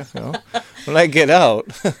 Hey, when I get out.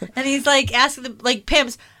 And he's like asking the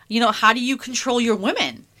pimps, how do you control your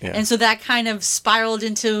women? Yeah. And so that kind of spiraled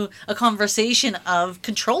into a conversation of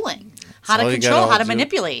controlling. How to control, how to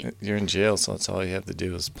manipulate. You're in jail, so that's all you have to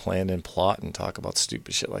do is plan and plot and talk about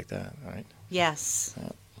stupid shit like that, right? Yes. Yeah.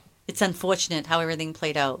 It's unfortunate how everything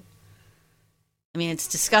played out. I mean, it's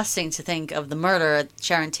disgusting to think of the murder at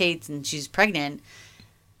Sharon Tate and she's pregnant,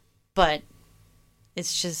 but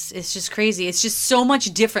it's just crazy. It's just so much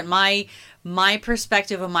different. My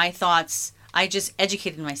perspective and my thoughts, I just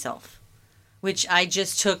educated myself, which I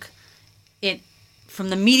just took it from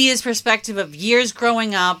the media's perspective of years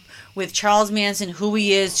growing up with Charles Manson, who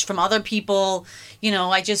he is, from other people.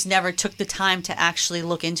 I just never took the time to actually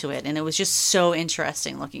look into it, and it was just so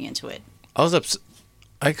interesting looking into it.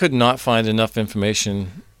 I could not find enough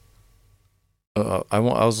information. I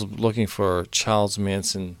was looking for Charles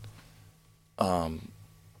Manson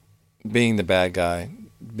being the bad guy,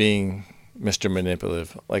 being Mr.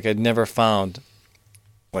 Manipulative. Like, I'd never found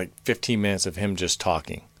 15 minutes of him just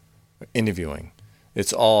talking, interviewing.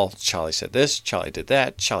 It's all Charlie said this, Charlie did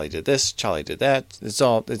that, Charlie did this, Charlie did that.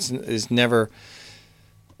 It's never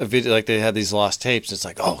a video like they had these lost tapes. It's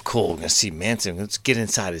like, oh, cool, we're gonna see Manson. Let's get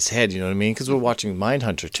inside his head. You know what I mean? Because we're watching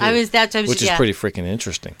Mindhunter too, which is pretty freaking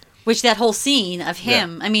interesting. Which that whole scene of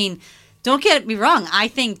him. Yeah. I mean, don't get me wrong. I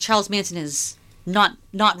think Charles Manson is not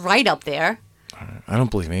right up there. I don't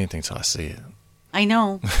believe anything until I see it. I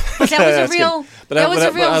know, but that was a real. But I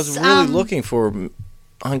was really looking for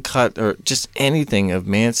uncut or just anything of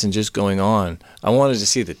Manson just going on. I wanted to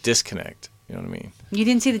see the disconnect. You know what I mean? You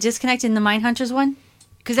didn't see the disconnect in the Mindhunters one?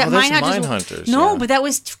 Because that Mindhunters. No, but that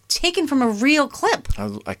was taken from a real clip.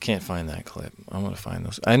 I can't find that clip. I want to find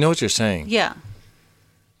those. I know what you're saying. Yeah.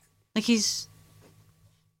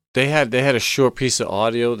 They had a short piece of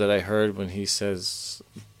audio that I heard when he says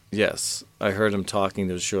yes. I heard him talking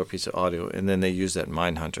to a short piece of audio, and then they used that in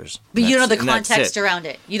Mindhunters. But you know the context around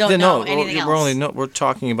it. You don't know anything else. We're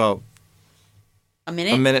talking about a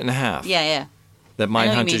minute and a half. Yeah. That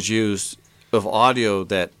Mindhunters used of audio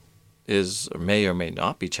that is or may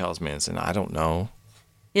not be Charles Manson. I don't know.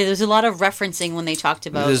 Yeah, there's a lot of referencing when they talked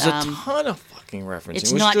about. There's a ton of fucking referencing.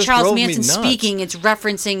 It's not Charles Manson speaking. It's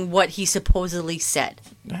referencing what he supposedly said.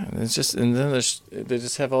 Yeah, it's just, and then they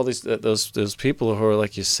just have all these those people who are,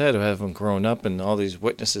 like you said, who haven't grown up, and all these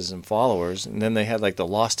witnesses and followers, and then they had the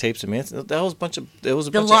lost tapes of Manson. That was a bunch of the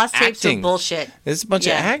lost tapes are bullshit. It's a bunch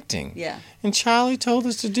of acting. Yeah. And Charlie told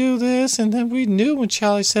us to do this, and then we knew when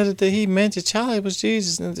Charlie said it that he meant it. Charlie was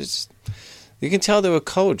Jesus, and you can tell they were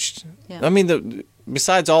coached. Yeah. I mean,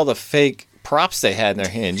 besides all the fake props they had in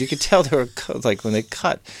their hands, you could tell they were when they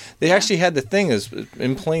cut. They actually had the thing is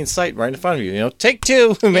in plain sight right in front of you. Take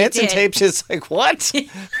two. Manson tapes. Just what?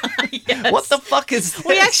 Yes. What the fuck is this?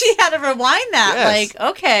 We actually had to rewind that. Yes.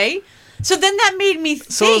 Okay. So then that made me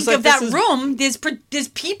think of that room. There's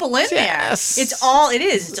people in there. It's all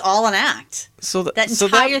an act. So that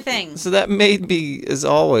entire thing. So that made me, as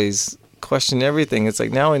always, question everything. It's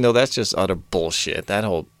now I know that's just utter bullshit. That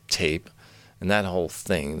whole tape. And that whole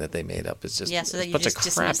thing that they made up is just a bunch of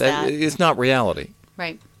crap. It's not reality.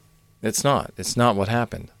 Right. It's not. It's not what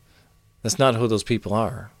happened. That's not who those people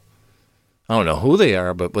are. I don't know who they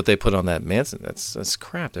are, but what they put on that Manson, that's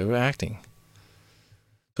crap. They were acting.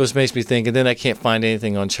 So this makes me think, and then I can't find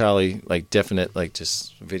anything on Charlie, like definite, like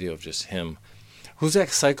just video of just him. Who's that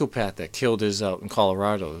psychopath that killed his out in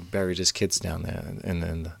Colorado, and buried his kids down there,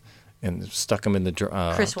 and stuck him in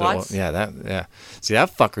the Chris Watts? Yeah. See,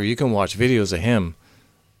 that fucker, you can watch videos of him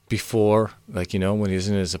before, like, when he was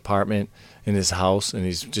in his apartment, in his house, and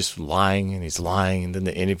he's just lying, and then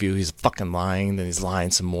the interview, he's fucking lying, then he's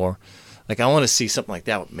lying some more. Like, I want to see something like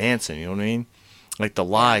that with Manson, you know what I mean? Like the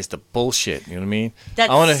lies, the bullshit, you know what I mean? I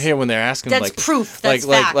want to hear when they're asking, that's like, proof, that's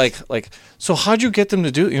fact. Like, so how'd you get them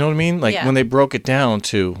to do, you know what I mean? Like, when they broke it down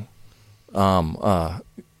to,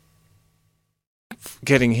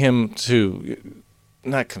 getting him to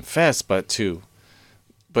not confess, but to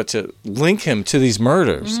link him to these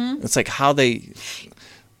murders. Mm-hmm. It's like how they,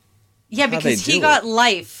 because he got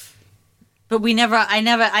life, but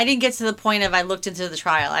I didn't get to the point of I looked into the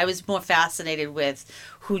trial. I was more fascinated with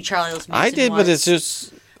who Charles Manson was. I did, but it's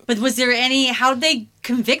just. But was there how'd they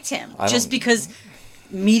convict him? Just because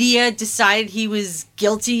media decided he was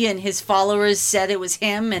guilty and his followers said it was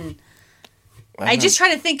him? And I just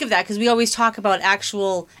try to think of that because we always talk about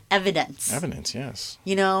actual evidence. Evidence, yes.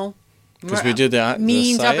 Because we did the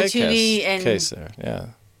means, Syed opportunity, and case there, yeah.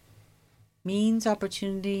 Means,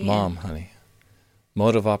 opportunity, Mom, honey.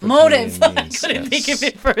 Motive, opportunity, motive. I couldn't think of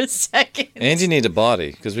it for a second. And you need a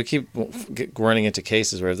body because we keep running into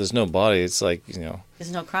cases where if there's no body, it's like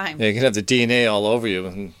there's no crime. Yeah, you can have the DNA all over you,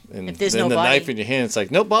 and if there's then no the body. knife in your hand. It's like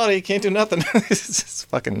no body, can't do nothing. It's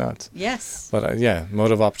fucking nuts. Yes. But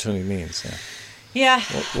motive, opportunity, means. Yeah. Yeah.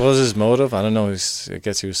 What was his motive? I don't know. I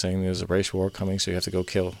guess he was saying there was a race war coming, so you have to go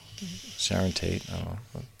kill Sharon Tate. I don't know.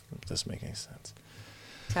 It doesn't make any sense.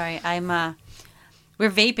 Sorry, we're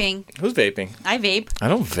vaping. Who's vaping? I vape. I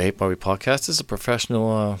don't vape while we podcast. This is a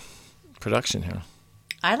professional production here.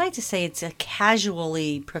 I like to say it's a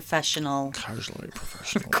casually professional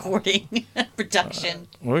recording production.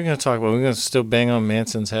 What are we going to talk about? We're going to still bang on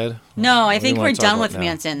Manson's head? No, I think we're done with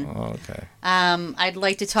Manson. Oh, okay. I'd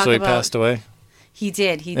like to talk about... So he passed away? He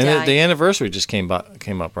did. He died. And the anniversary just came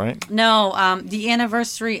up, right? No, the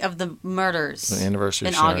anniversary of the murders. The anniversary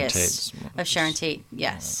in of Sharon August of Sharon Tate.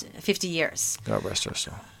 Yes, 50 years. God rest her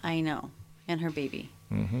soul. I know, and her baby.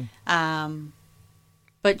 Mm-hmm.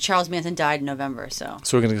 But Charles Manson died in November, so.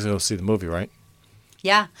 So we're gonna go see the movie, right?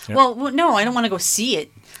 Yeah. Yep. Well, no, I don't want to go see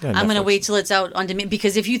it. Yeah, I'm gonna wait till it's out on demand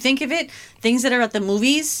because if you think of it, things that are at the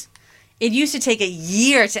movies, it used to take a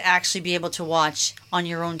year to actually be able to watch on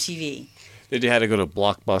your own TV. Did you have to go to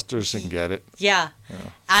Blockbusters and get it? Yeah.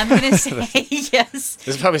 I'm going to say yes.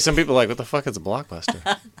 There's probably some people like, what the fuck is a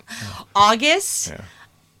Blockbuster? August. Yeah.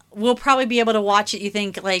 We'll probably be able to watch it, you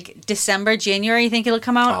think, like December, January, you think it'll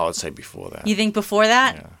come out? Oh, I'd say before that. You think before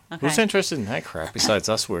that? Yeah. Okay. Who's interested in that crap besides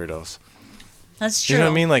us weirdos? That's true. You know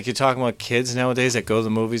what I mean? Like you're talking about kids nowadays that go to the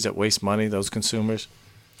movies that waste money, those consumers.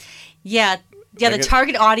 Yeah. Yeah, the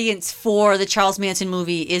target audience for the Charles Manson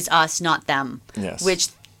movie is us, not them. Yes.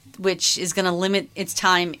 Which is going to limit its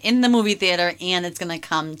time in the movie theater, and it's going to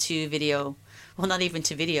come to video. Well, not even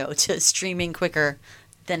to video, to streaming quicker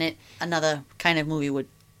than another kind of movie would.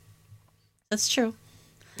 That's true.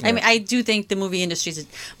 Yeah. I mean, I do think the movie theater industry is a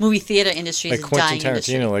dying industry. Like Quentin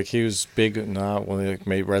Tarantino, like he was big when they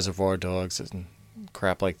made Reservoir Dogs and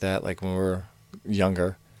crap like that, like when we were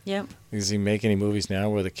younger. Yep. Does he make any movies now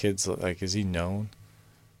where the kids, like, is he known?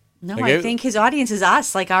 No, like I think his audience is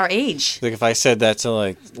us, like our age. Like if I said that to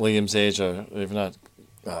like Liam's age, or if not,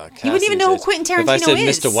 you wouldn't even know who Quentin Tarantino is. If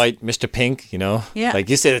I said Mr. White, Mr. Pink, yeah, like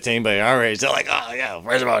you said it to anybody our age, they're like, oh yeah,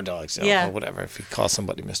 Reservoir Dogs, yeah, or whatever. If you call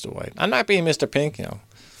somebody Mr. White, I'm not being Mr. Pink,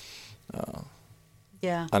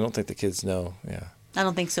 Yeah. I don't think the kids know. Yeah. I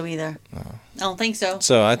don't think so either. No. I don't think so.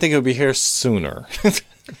 So I think it'll be here sooner.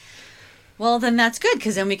 Well, then that's good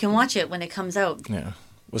because then we can watch it when it comes out. Yeah.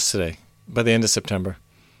 What's today? By the end of September.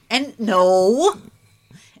 And no,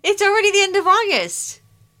 it's already the end of August.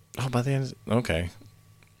 Oh, by the end. Okay.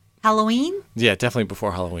 Halloween? Yeah, definitely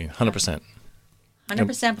before Halloween. 100%.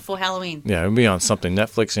 100% before Halloween. Yeah, it'll be on something.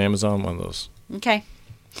 Netflix, Amazon, one of those. Okay.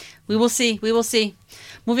 We will see. We will see.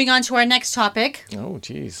 Moving on to our next topic. Oh,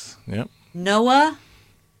 jeez. Yep. Noah,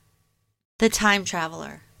 the time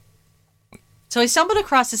traveler. So I stumbled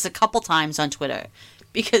across this a couple times on Twitter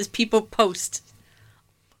because people have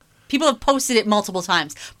posted it multiple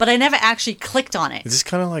times, but I never actually clicked on it. Is this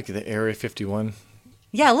kind of like the Area 51?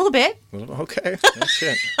 Yeah, a little bit. Okay. Oh,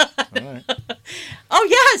 shit. All right. Oh,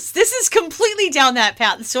 yes. This is completely down that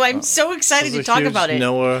path. So I'm so excited to talk about it.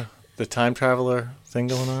 Noah, the time traveler thing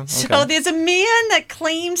going on? Okay. So there's a man that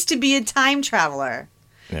claims to be a time traveler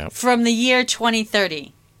from the year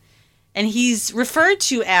 2030. And he's referred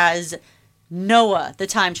to as Noah, the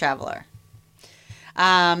time traveler.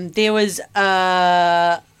 There was,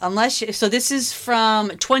 so this is from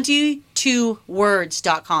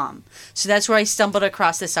 22words.com. So that's where I stumbled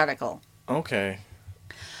across this article. Okay.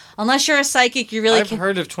 Unless you're a psychic, you really I've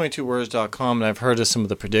heard of 22words.com and I've heard of some of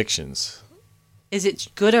the predictions. Is it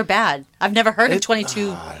good or bad? I've never heard of I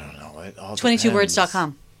don't know. It all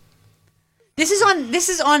 22words.com. This is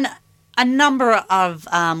on a number of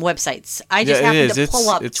websites. I just happened to pull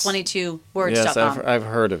up 22words.com. Yes, I've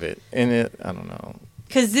heard of it. And I don't know.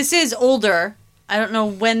 Because this is older. I don't know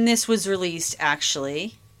when this was released,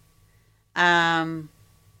 actually.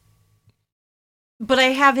 But I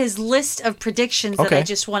have his list of predictions that I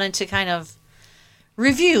just wanted to kind of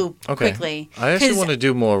review quickly. I actually want to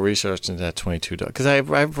do more research into that 22. Because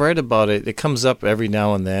I've read about it. It comes up every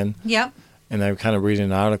now and then. Yep. And I kind of read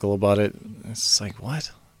an article about it. It's like,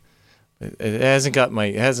 what? It hasn't got my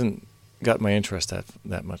interest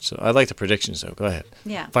that much. So I like the predictions, though. Go ahead.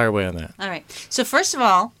 Yeah. Fire away on that. All right. So first of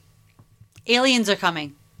all, aliens are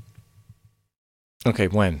coming. Okay,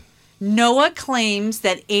 when? Noah claims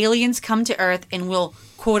that aliens come to Earth and will,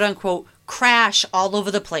 quote unquote, crash all over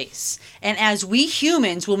the place. And as we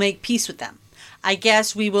humans will make peace with them. I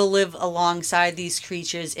guess we will live alongside these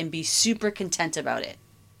creatures and be super content about it.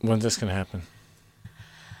 When's this going to happen?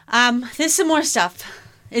 There's some more stuff.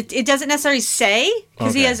 It doesn't necessarily say,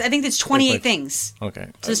 because he has, I think there's 28 things. Okay.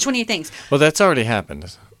 So there's 28 things. Well, that's already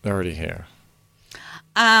happened. They're already here.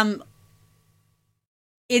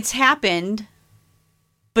 It's happened,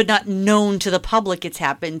 but not known to the public it's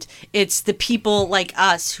happened. It's the people like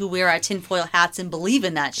us who wear our tinfoil hats and believe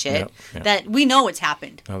in that shit that we know it's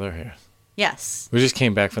happened. Oh, they're here. Yes. We just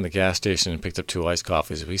came back from the gas station and picked up 2 iced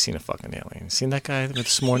coffees. We seen a fucking alien. Seen that guy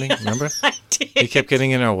this morning? Remember? I did. He kept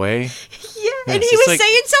getting in our way. Yeah, and he was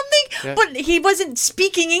saying something, but he wasn't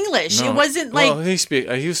speaking English. No. It wasn't like... Well,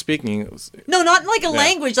 he was speaking... No, not like a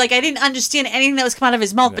language. Like, I didn't understand anything that was coming out of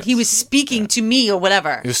his mouth, but he was speaking to me or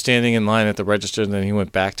whatever. He was standing in line at the register, and then he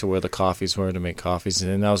went back to where the coffees were to make coffees, and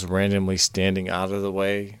then I was randomly standing out of the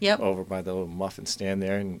way over by the little muffin stand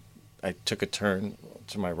there, and I took a turn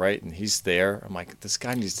to my right, and he's there. I'm like, this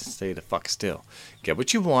guy needs to stay the fuck still. Get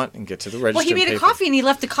what you want and get to the register. Well, he made a coffee, and he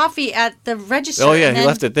left the coffee at the register. Oh, yeah, he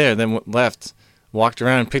left it there, then left, walked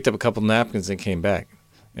around, picked up a couple napkins, and came back.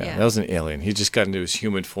 Yeah, that was an alien. He just got into his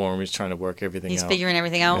human form. He's trying to work everything out. He's figuring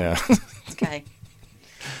everything out? Yeah. Okay.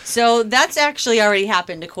 So that's actually already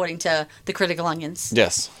happened, according to the Critical Onions.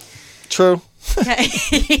 Yes. True. Okay.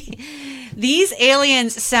 These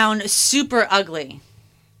aliens sound super ugly.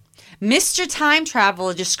 Mr. Time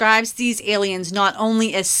Traveler describes these aliens not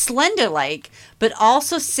only as slender-like, but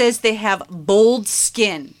also says they have bold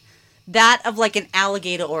skin. That of like an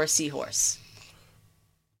alligator or a seahorse.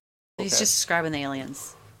 Okay. He's just describing the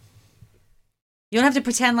aliens. You don't have to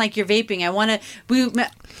pretend like you're vaping. I want to...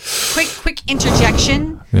 Quick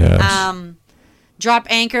interjection. Yes. Drop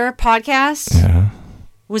Anchor podcast. Yeah.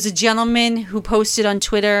 Was a gentleman who posted on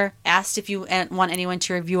Twitter, asked if you want anyone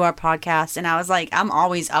to review our podcast, and I was like, I'm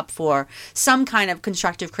always up for some kind of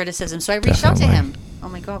constructive criticism, so I reached out to him. Oh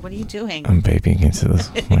my God, what are you doing? I'm vaping into this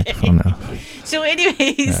microphone now. So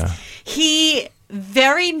anyways, he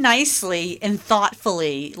very nicely and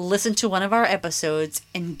thoughtfully listened to one of our episodes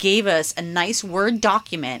and gave us a nice Word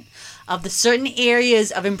document of the certain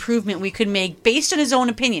areas of improvement we could make based on his own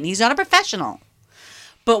opinion. He's not a professional.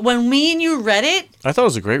 But when me and you read it... I thought it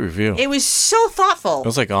was a great review. It was so thoughtful. It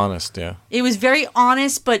was like honest, yeah. It was very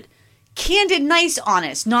honest, but candid, nice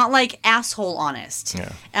honest. Not like asshole honest.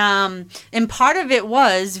 Yeah. And part of it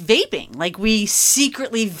was vaping. Like, we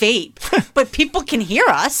secretly vape, but people can hear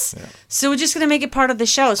us. Yeah. So we're just going to make it part of the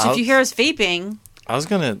show. So if you hear us vaping... I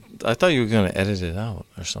thought you were going to edit it out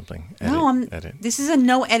or something. Edit. This is a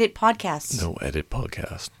no-edit podcast. No-edit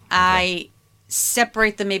podcast. Okay. I...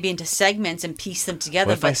 separate them maybe into segments and piece them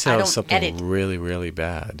together, but I don't something edit. Really, really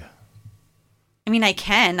bad? I mean, I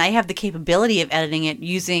can. I have the capability of editing it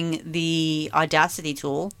using the Audacity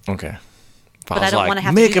tool. Okay. But I don't want to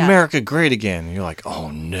have to do that. Make America great again. And you're like, oh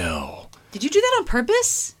no. Did you do that on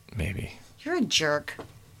purpose? Maybe. You're a jerk.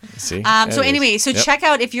 See? So anyway, check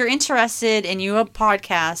out, if you're interested and you have a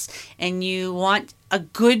podcast and you want a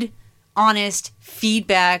good, honest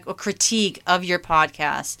feedback or critique of your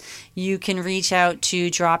podcast, you can reach out to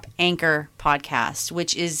Drop Anchor Podcast,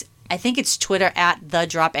 which is, I think it's Twitter at the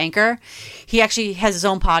Drop Anchor. He actually has his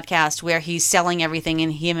own podcast where he's selling everything,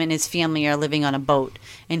 and him and his family are living on a boat,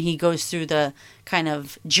 and he goes through the kind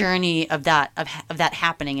of journey of that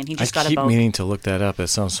happening, and he just got a boat. I keep meaning to look that up. It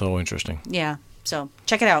sounds so interesting. Yeah, so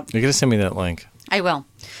check it out. You're gonna send me that link. I will.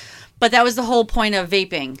 But that was the whole point of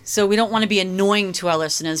vaping. So we don't want to be annoying to our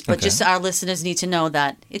listeners, but just our listeners need to know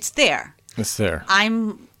that it's there. It's there.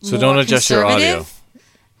 I'm So more don't adjust your audio. conservative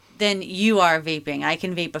than you are vaping. I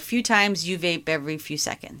can vape a few times. You vape every few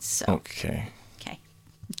seconds. So. Okay. Okay.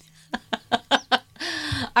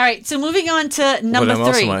 All right. So moving on to number What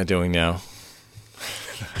else 3. am I doing now?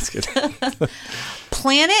 That's good.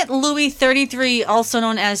 Planet Louis 33, also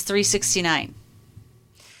known as 369.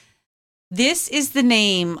 This is the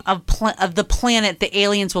name of the planet the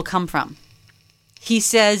aliens will come from. He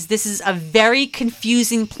says this is a very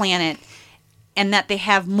confusing planet and that they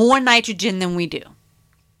have more nitrogen than we do.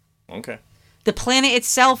 Okay. The planet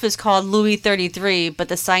itself is called Louis 33, but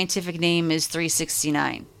the scientific name is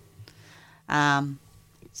 369.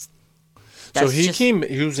 So he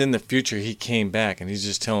was in the future, he came back, and he's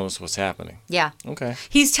just telling us what's happening. Yeah. Okay.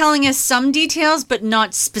 He's telling us some details, but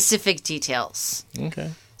not specific details.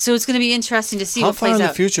 Okay. So it's going to be interesting to see How what far plays in the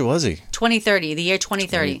out. future was he? 2030, the year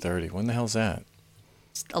 2030. 2030. When the hell's that?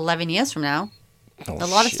 11 years from now. Oh, A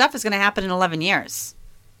lot of shit. stuff is going to happen in 11 years.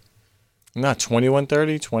 Not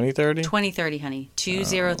 2130, 2030? 2030, honey.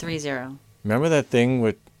 2030. Remember that thing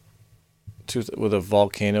with a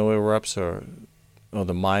volcano erupts or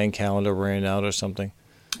the Mayan calendar ran out or something?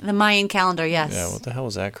 The Mayan calendar, yes. Yeah, what the hell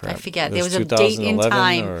was that crap? I forget. It There was a date in 2011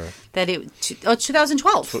 time or that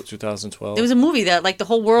 2012. 2012? There was a movie that like the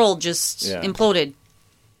whole world just Yeah. imploded.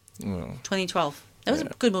 Oh. 2012. That was Yeah.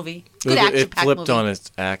 a good movie. Good It action-packed flipped movie. on its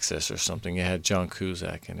axis or something. It had John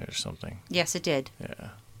Cusack in it or something. Yes, it did. Yeah.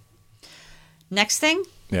 Next thing,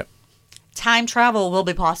 Yep. time travel will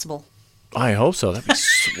be possible. I hope so. That'd be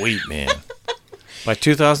sweet, man. By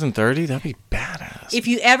 2030, that'd be badass. If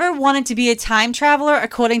you ever wanted to be a time traveler,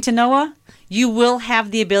 according to Noah, you will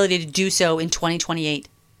have the ability to do so in 2028.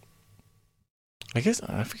 I guess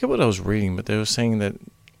I forget what I was reading, but they were saying that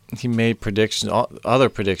he made predictions, other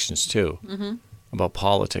predictions too, about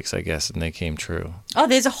politics, I guess, and they came true. Oh,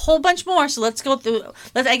 there's a whole bunch more. So let's go through.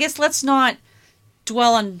 Let's not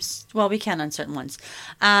dwell on. Well, we can on certain ones.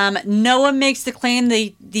 Noah makes the claim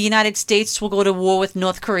the United States will go to war with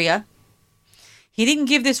North Korea. He didn't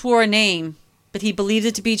give this war a name, but he believes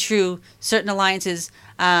it to be true. Certain alliances.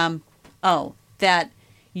 That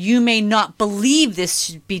you may not believe this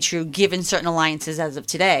should be true given certain alliances as of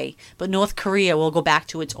today, but North Korea will go back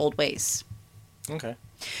to its old ways. Okay.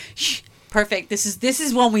 Perfect. This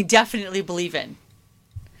is one we definitely believe in.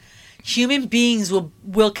 Human beings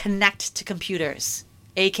will connect to computers,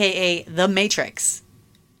 aka the Matrix.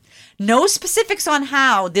 No specifics on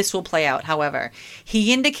how this will play out, however.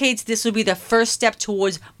 He indicates this will be the first step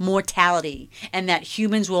towards mortality and that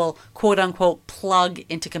humans will, quote unquote, plug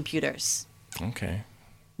into computers. Okay.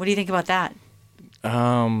 What do you think about that?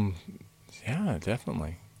 Yeah,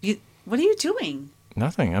 definitely. What are you doing?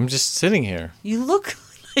 Nothing. I'm just sitting here. You look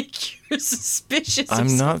like you're suspicious of I'm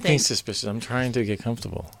not something. being suspicious. I'm trying to get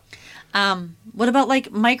comfortable. What about like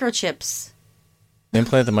microchips?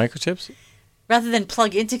 Implant the microchips? Rather than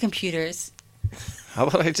plug into computers. How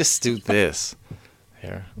about I just do this?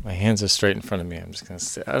 Here, my hands are straight in front of me. I'm just gonna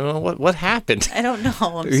sit. I don't know what happened. I don't know.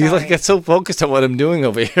 I'm You sorry. get so focused on what I'm doing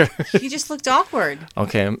over here. You just looked awkward.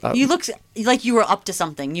 Okay, You looked like you were up to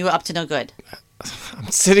something. You were up to no good. I'm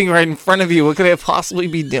sitting right in front of you. What could I possibly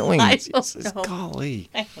be doing? I don't Jesus, know. golly.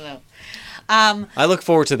 I don't know. I look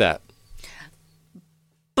forward to that.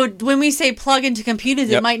 But when we say plug into computers,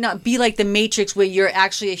 it Yep. might not be like the Matrix where you're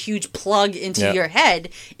actually a huge plug into Yep. your head.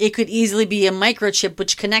 It could easily be a microchip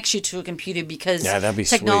which connects you to a computer because Yeah, that'd be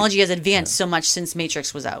technology sweet. has advanced so much since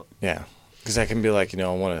Matrix was out. Yeah, because I can be like, I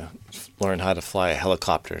want to learn how to fly a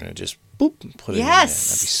helicopter, and it just boop, put it in there. Yes.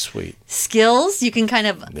 That'd be sweet. Skills, you can kind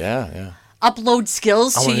of Yeah. upload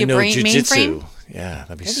skills I to want to your know brain jujitsu. mainframe. Yeah,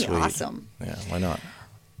 that'd be That'd be sweet. awesome. Yeah, why not?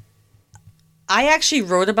 I actually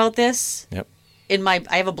wrote about this Yep.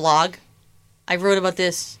 I have a blog. I wrote about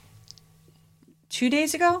this 2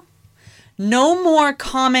 days ago. No more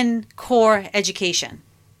Common Core education.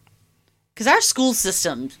 Because our school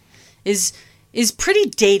system is pretty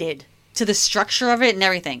dated to the structure of it and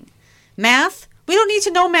everything. Math, we don't need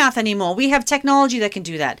to know math anymore. We have technology that can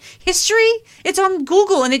do that. History, it's on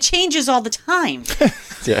Google and it changes all the time.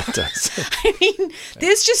 Yeah, it does. I mean,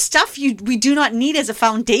 there's just stuff we do not need as a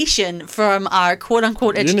foundation from our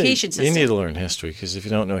quote-unquote education system. You need to learn history, because if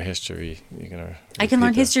you don't know history, you're going to I can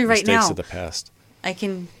learn history right mistakes now. of the past. I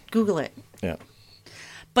can Google it. Yeah.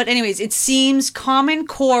 But anyways, it seems Common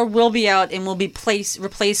Core will be out and will be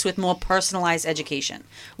replaced with more personalized education,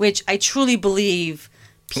 which I truly believe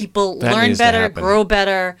people That learn needs to better, happen. grow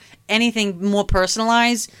better, anything more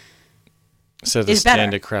personalized. So the Is better.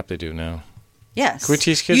 standard crap they do now. Yes. Can we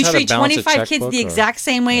teach kids you how to treat balance a 25 kids checkbook, the or- exact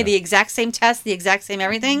same way, Yeah. the exact same test, the exact same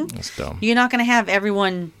everything. That's dumb. You're not going to have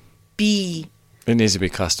everyone be It needs to be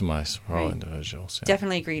customized for all Right. individuals. Yeah.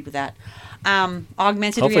 Definitely agreed with that.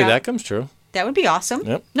 Augmented Hopefully reality. that comes true. That would be awesome.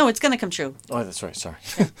 Yep. No, it's going to come true. Oh, that's right. Sorry.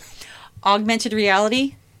 Augmented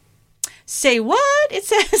reality. Say what? It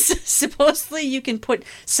says supposedly you can put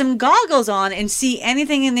some goggles on and see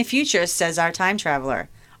anything in the future, says our time traveler.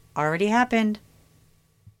 Already happened.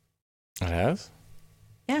 It has?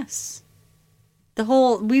 Yes.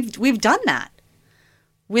 We've done that.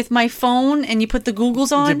 With my phone and you put the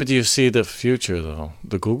Googles on. Yeah, but do you see the future, though?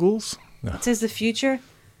 The Googles? No. It says the future.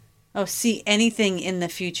 Oh, see anything in the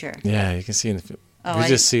future. Yeah, you can see in the future. Oh, we I-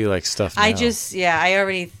 just see, like, stuff now. I just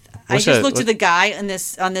What's just that- looked what- at the guy on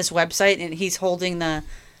this website and he's holding the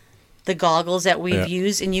goggles that we've Yeah.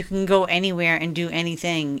 used, and you can go anywhere and do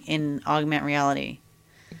anything in augmented reality.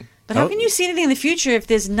 But how Oh. can you see anything in the future if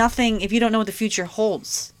there's nothing, if you don't know what the future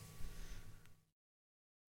holds?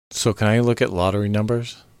 So can I look at lottery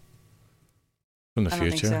numbers from the I don't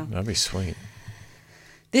think future? so. That'd be sweet.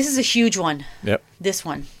 This is a huge one. Yep. This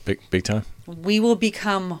one. Big time. We will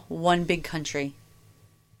become one big country.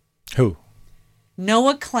 Who?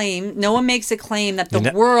 Noah makes a claim that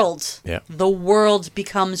Yeah. the world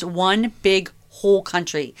becomes one big whole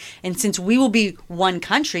country. And since we will be one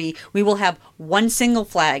country, we will have one single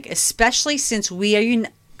flag, especially since we are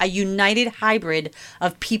a united hybrid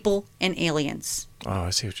of people and aliens. Oh, I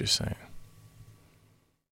see what you're saying.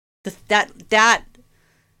 That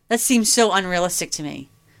seems so unrealistic to me.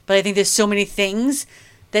 But I think there's so many things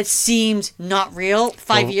that seemed not real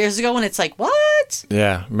 5 years ago, and it's like, what?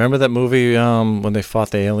 Yeah. Remember that movie when they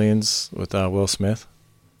fought the aliens with Will Smith?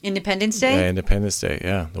 Independence Day? Yeah, Independence Day.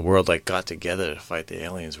 Yeah. The world, like, got together to fight the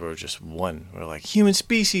aliens. We were just one. We were like, human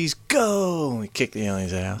species, go! And we kicked the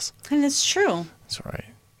aliens' ass. And it's true. That's right.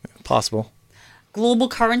 Possible. Global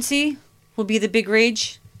currency will be the big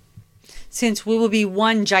rage. Since we will be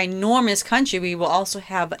one ginormous country, we will also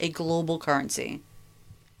have a global currency.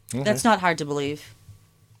 Okay. That's not hard to believe.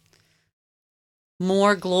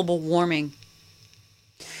 More global warming.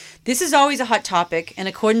 This is always a hot topic, and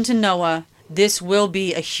according to Noah, this will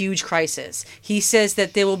be a huge crisis. He says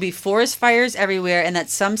that there will be forest fires everywhere and that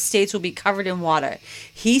some states will be covered in water.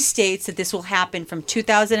 He states that this will happen from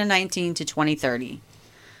 2019 to 2030.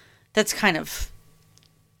 That's kind of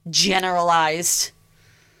generalized.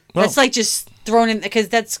 Well, That's like just thrown in, because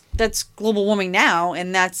that's global warming now,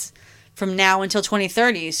 and that's from now until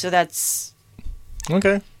 2030. So that's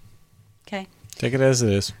okay. okay. Take it as it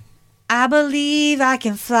is. I believe I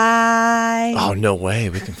can fly. Oh, no way.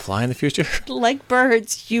 We can fly in the future? Like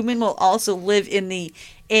birds, human will also live in the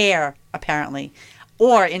air, apparently,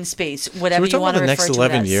 or in space, So whatever we're you talking want about to the refer next to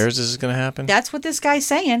 11 it as. years this is going to happen? That's what this guy's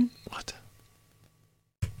saying. What?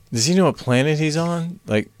 Does he know what planet he's on?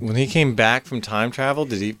 Like, when he came back from time travel,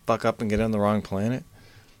 did he fuck up and get on the wrong planet?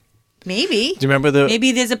 Maybe. Do you remember the...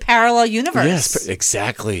 Maybe there's a parallel universe. Yes,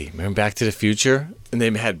 exactly. Remember Back to the Future? And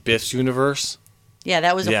they had Biff's universe? Yeah,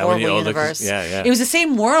 that was a Yeah, when horrible you- universe. yeah. It was the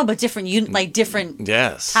same world, but different, different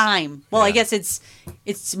Yes. time. Well, I Yeah. guess it's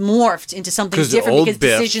morphed into something Because the different old because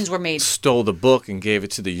Biff decisions were made. stole the book and gave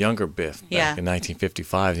it to the younger Biff back Yeah. in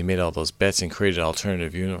 1955. He made all those bets and created an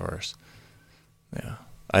alternative universe. Yeah.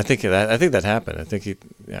 I think that happened. I think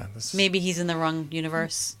Maybe he's in the wrong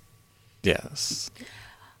universe. Yes.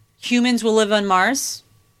 Humans will live on Mars.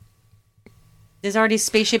 There's already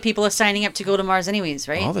spaceship people are signing up to go to Mars anyways,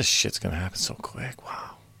 right? All this shit's going to happen so quick.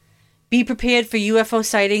 Wow. Be prepared for UFO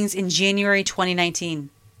sightings in January 2019.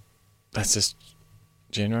 That's just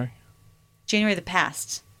January? January the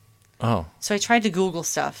past. Oh. So I tried to Google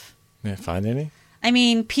stuff. Did you find any? I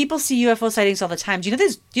mean, people see UFO sightings all the time. Do you know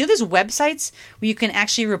there's websites where you can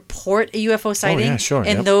actually report a UFO sighting? yeah, sure,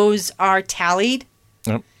 And yep. those are tallied?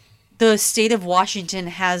 Yep. The state of Washington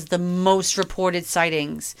has the most reported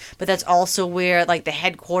sightings, but that's also where like the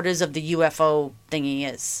headquarters of the UFO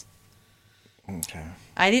thingy is. Okay.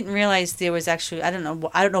 I didn't realize there was actually I don't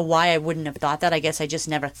know why I wouldn't have thought that. I guess I just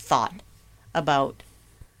never thought about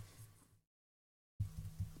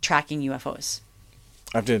tracking UFOs.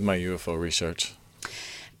 I did my UFO research.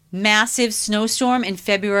 Massive snowstorm in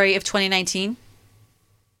February of 2019.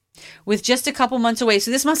 With just a couple months away, so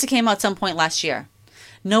this must have came out some point last year.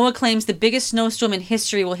 NOAA claims the biggest snowstorm in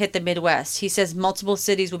history will hit the Midwest. He says multiple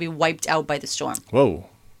cities will be wiped out by the storm. Whoa.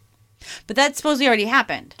 But that supposedly already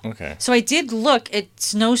happened. Okay. So I did look at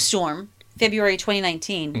snowstorm February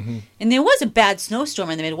 2019, and there was a bad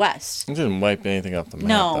snowstorm in the Midwest. It didn't wipe anything off the map.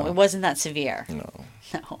 No, though. it wasn't that severe. No.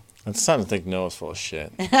 No. I'm starting to think Noah's full of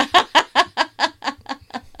shit.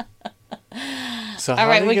 So how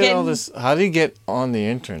right, do we're you get all getting- this? How do you get on the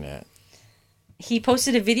internet? He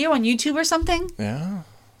posted a video on YouTube or something? Yeah.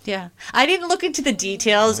 Yeah. I didn't look into the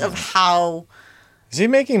details of how Is he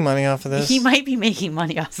making money off of this? He might be making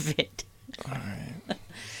money off of it. All right.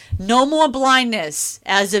 No more blindness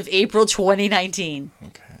as of April 2019.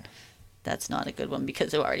 Okay. That's not a good one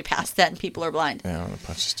because we've already passed that and people are blind. Yeah, I'm going to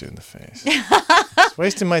punch this dude in the face. It's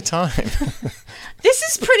wasting my time. This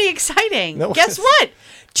is pretty exciting. No, Guess what?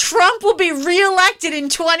 Trump will be reelected in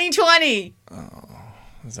 2020. Oh,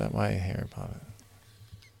 is that why I hear about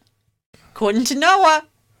it? According to Noah,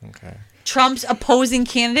 Okay. Trump's opposing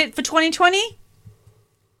candidate for 2020?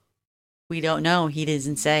 We don't know. He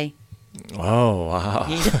doesn't say. Oh, wow.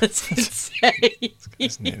 He doesn't say.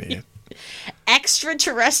 He's an idiot.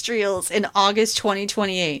 Extraterrestrials in August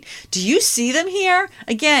 2028. Do you see them here?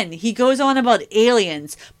 Again, he goes on about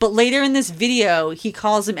aliens, but later in this video, he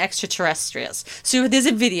calls them extraterrestrials. So there's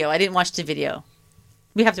a video. I didn't watch the video.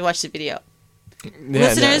 We have to watch the video. Yeah,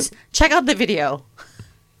 Listeners, check out the video.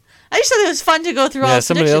 I just thought it was fun to go through all the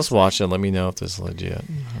somebody else predictions. watch it. Let me know if this is legit.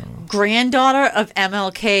 Granddaughter of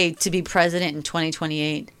MLK to be president in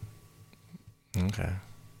 2028. Okay.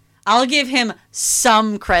 I'll give him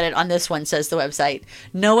some credit on this one, says the website.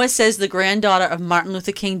 Noah says the granddaughter of Martin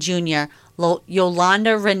Luther King Jr.,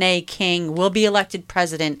 Yolanda Renee King, will be elected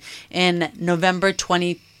president in November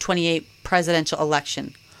 2028 presidential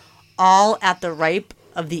election. All at the ripe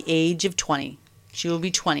of the age of 20. She will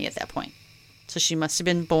be 20 at that point. So she must have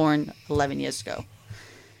been born 11 years ago.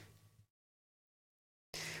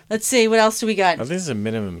 Let's see, what else do we got? I think there's a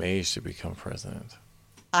minimum age to become president.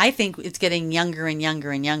 I think it's getting younger and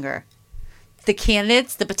younger and younger. The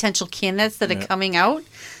candidates, the potential candidates that are coming out,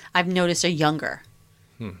 I've noticed are younger.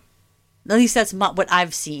 At least that's what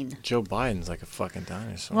I've seen. Joe Biden's like a fucking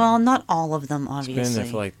dinosaur. Well, not all of them, obviously. He's been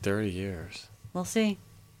there for like 30 years. We'll see.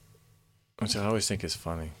 Which I always think is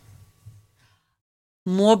funny.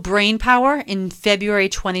 More brain power in February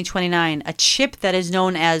 2029. A chip that is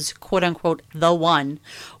known as, quote unquote, the one,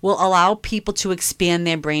 will allow people to expand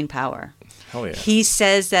their brain power. Hell yeah. He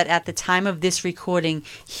says that at the time of this recording,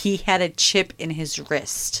 he had a chip in his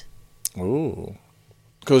wrist. Ooh.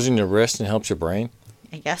 Goes in your wrist and helps your brain?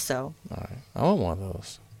 I guess so. All right. I want one of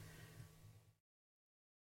those.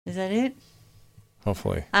 Is that it?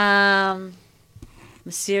 Hopefully.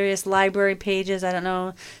 Mysterious library pages. I don't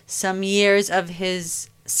know. Some years are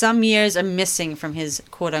missing from his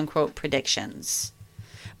quote unquote predictions.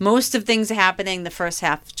 Most of things are happening the first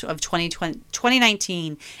half of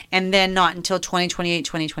 2019 and then not until 2028,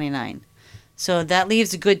 2029. So that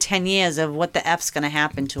leaves a good 10 years of what the F's going to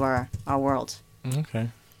happen to our world. Okay.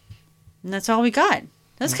 And that's all we got.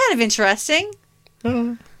 That's kind of interesting.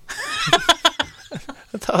 I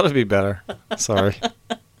thought it'd be better. Sorry.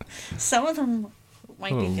 Some of them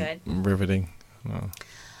might be good. Riveting.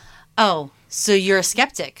 Oh, so you're a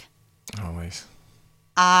skeptic. Always.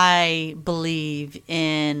 I believe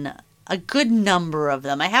in a good number of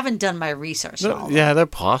them. I haven't done my research on all of them. Yeah, they're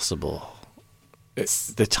possible.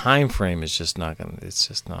 The time frame is just not going to... It's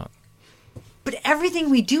just not... But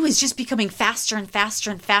everything we do is just becoming faster and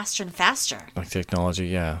faster and faster and faster. Like technology,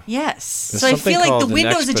 yeah. Yes. There's so I something feel like the called an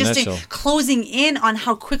windows are just exponential. closing in on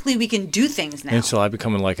how quickly we can do things now. Until I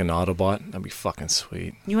become like an Autobot, that'd be fucking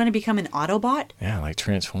sweet. You want to become an Autobot? Yeah, like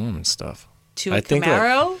transform and stuff. To a I think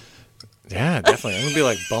Camaro? Yeah, definitely. I'm gonna be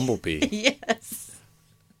like Bumblebee. Yes.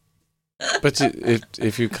 But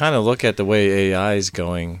if you kind of look at the way AI is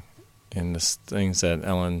going, and the things that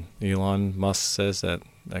Elon Musk says, that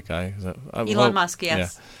guy, Elon Musk,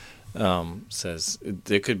 yes. Yeah, says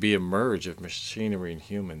there could be a merge of machinery and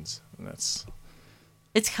humans, and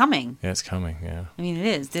It's coming. yeah, it's coming. Yeah. I mean, it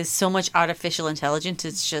is. There's so much artificial intelligence.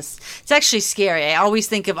 It's actually scary. I always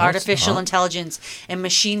think of artificial intelligence and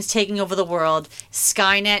machines taking over the world.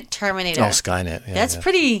 Skynet, Terminator. Oh, Skynet. Yeah, That's yeah.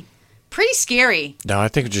 pretty scary. No, I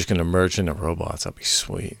think we're just gonna merge into robots. That'd be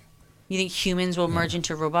sweet. You think humans will merge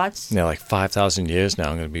into robots? Yeah, like 5,000 years now,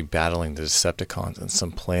 I'm gonna be battling the Decepticons on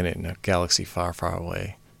some planet in a galaxy far, far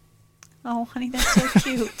away. Oh, honey, that's so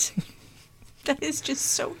cute. That is just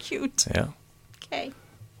so cute. Yeah. Okay.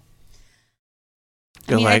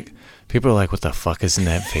 They're people are like, what the fuck is in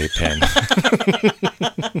that vape pen?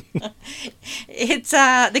 It's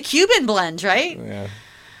the Cuban blend, right? Yeah.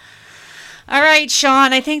 All right,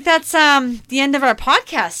 Sean, I think that's the end of our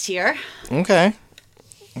podcast here. Okay.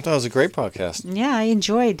 I thought it was a great podcast. Yeah, I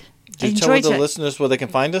enjoyed. Did you tell the listeners where they can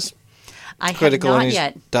find us? I have not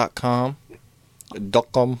yet. Criticalnews.com.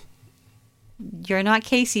 .com. You're not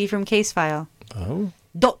Casey from Casefile. Oh.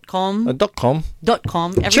 .com. .com.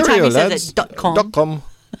 .com. Every Cheerio, time he lads. says it, .com. .com.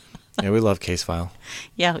 Yeah, we love Casefile.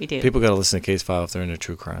 Yeah, we do. People got to listen to Casefile if they're into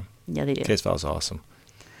true crime. Yeah, they do. Casefile's awesome.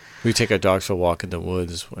 We take our dogs for a walk in the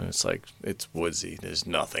woods when it's woodsy. There's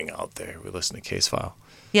nothing out there. We listen to Casefile.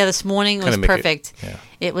 Yeah, this morning was Kinda make perfect. yeah.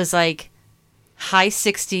 It was like high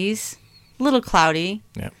 60s, a little cloudy.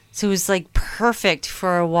 Yeah. So it was like perfect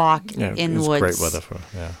for a walk Yeah, in it the was woods. great weather for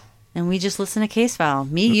yeah. And we just listen to Case File.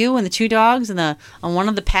 Me, you, and the two dogs on one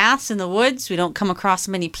of the paths in the woods. We don't come across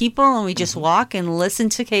many people, and we just walk and listen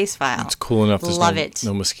to Case File. It's cool enough. There's Love it.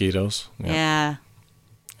 No mosquitoes. Yeah.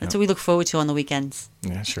 That's what we look forward to on the weekends.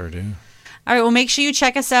 Yeah, sure do. All right, well, make sure you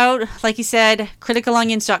check us out. Like you said,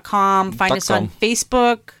 criticalonions.com. Find us on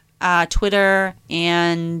Facebook, Twitter,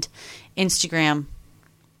 and Instagram.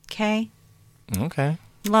 Okay? Okay.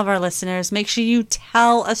 Love our listeners. Make sure you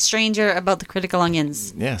tell a stranger about the Critical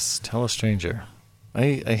Onions. Yes, tell a stranger.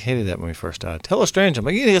 I hated that when we first started. Tell a stranger. I'm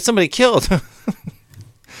like, you get somebody killed.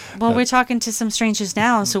 Well, we're talking to some strangers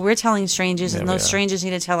now, so we're telling strangers, and There we those are. strangers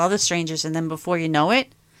need to tell other strangers, and then before you know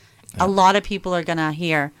it, a lot of people are going to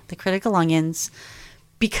hear the Critical Onions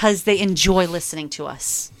because they enjoy listening to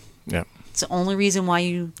us. Yeah. It's the only reason why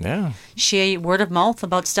you Yeah. share word of mouth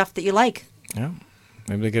about stuff that you like. Yeah.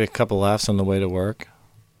 Maybe they get a couple laughs on the way to work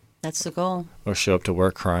That's the goal. or show up to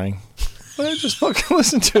work crying. What did I just fucking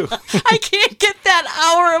listen to? I can't get that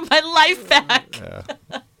hour of my life back.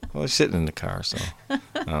 Well, I was sitting in the car, so I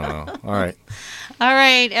don't know. All right. All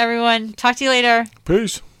right, everyone. Talk to you later.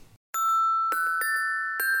 Peace.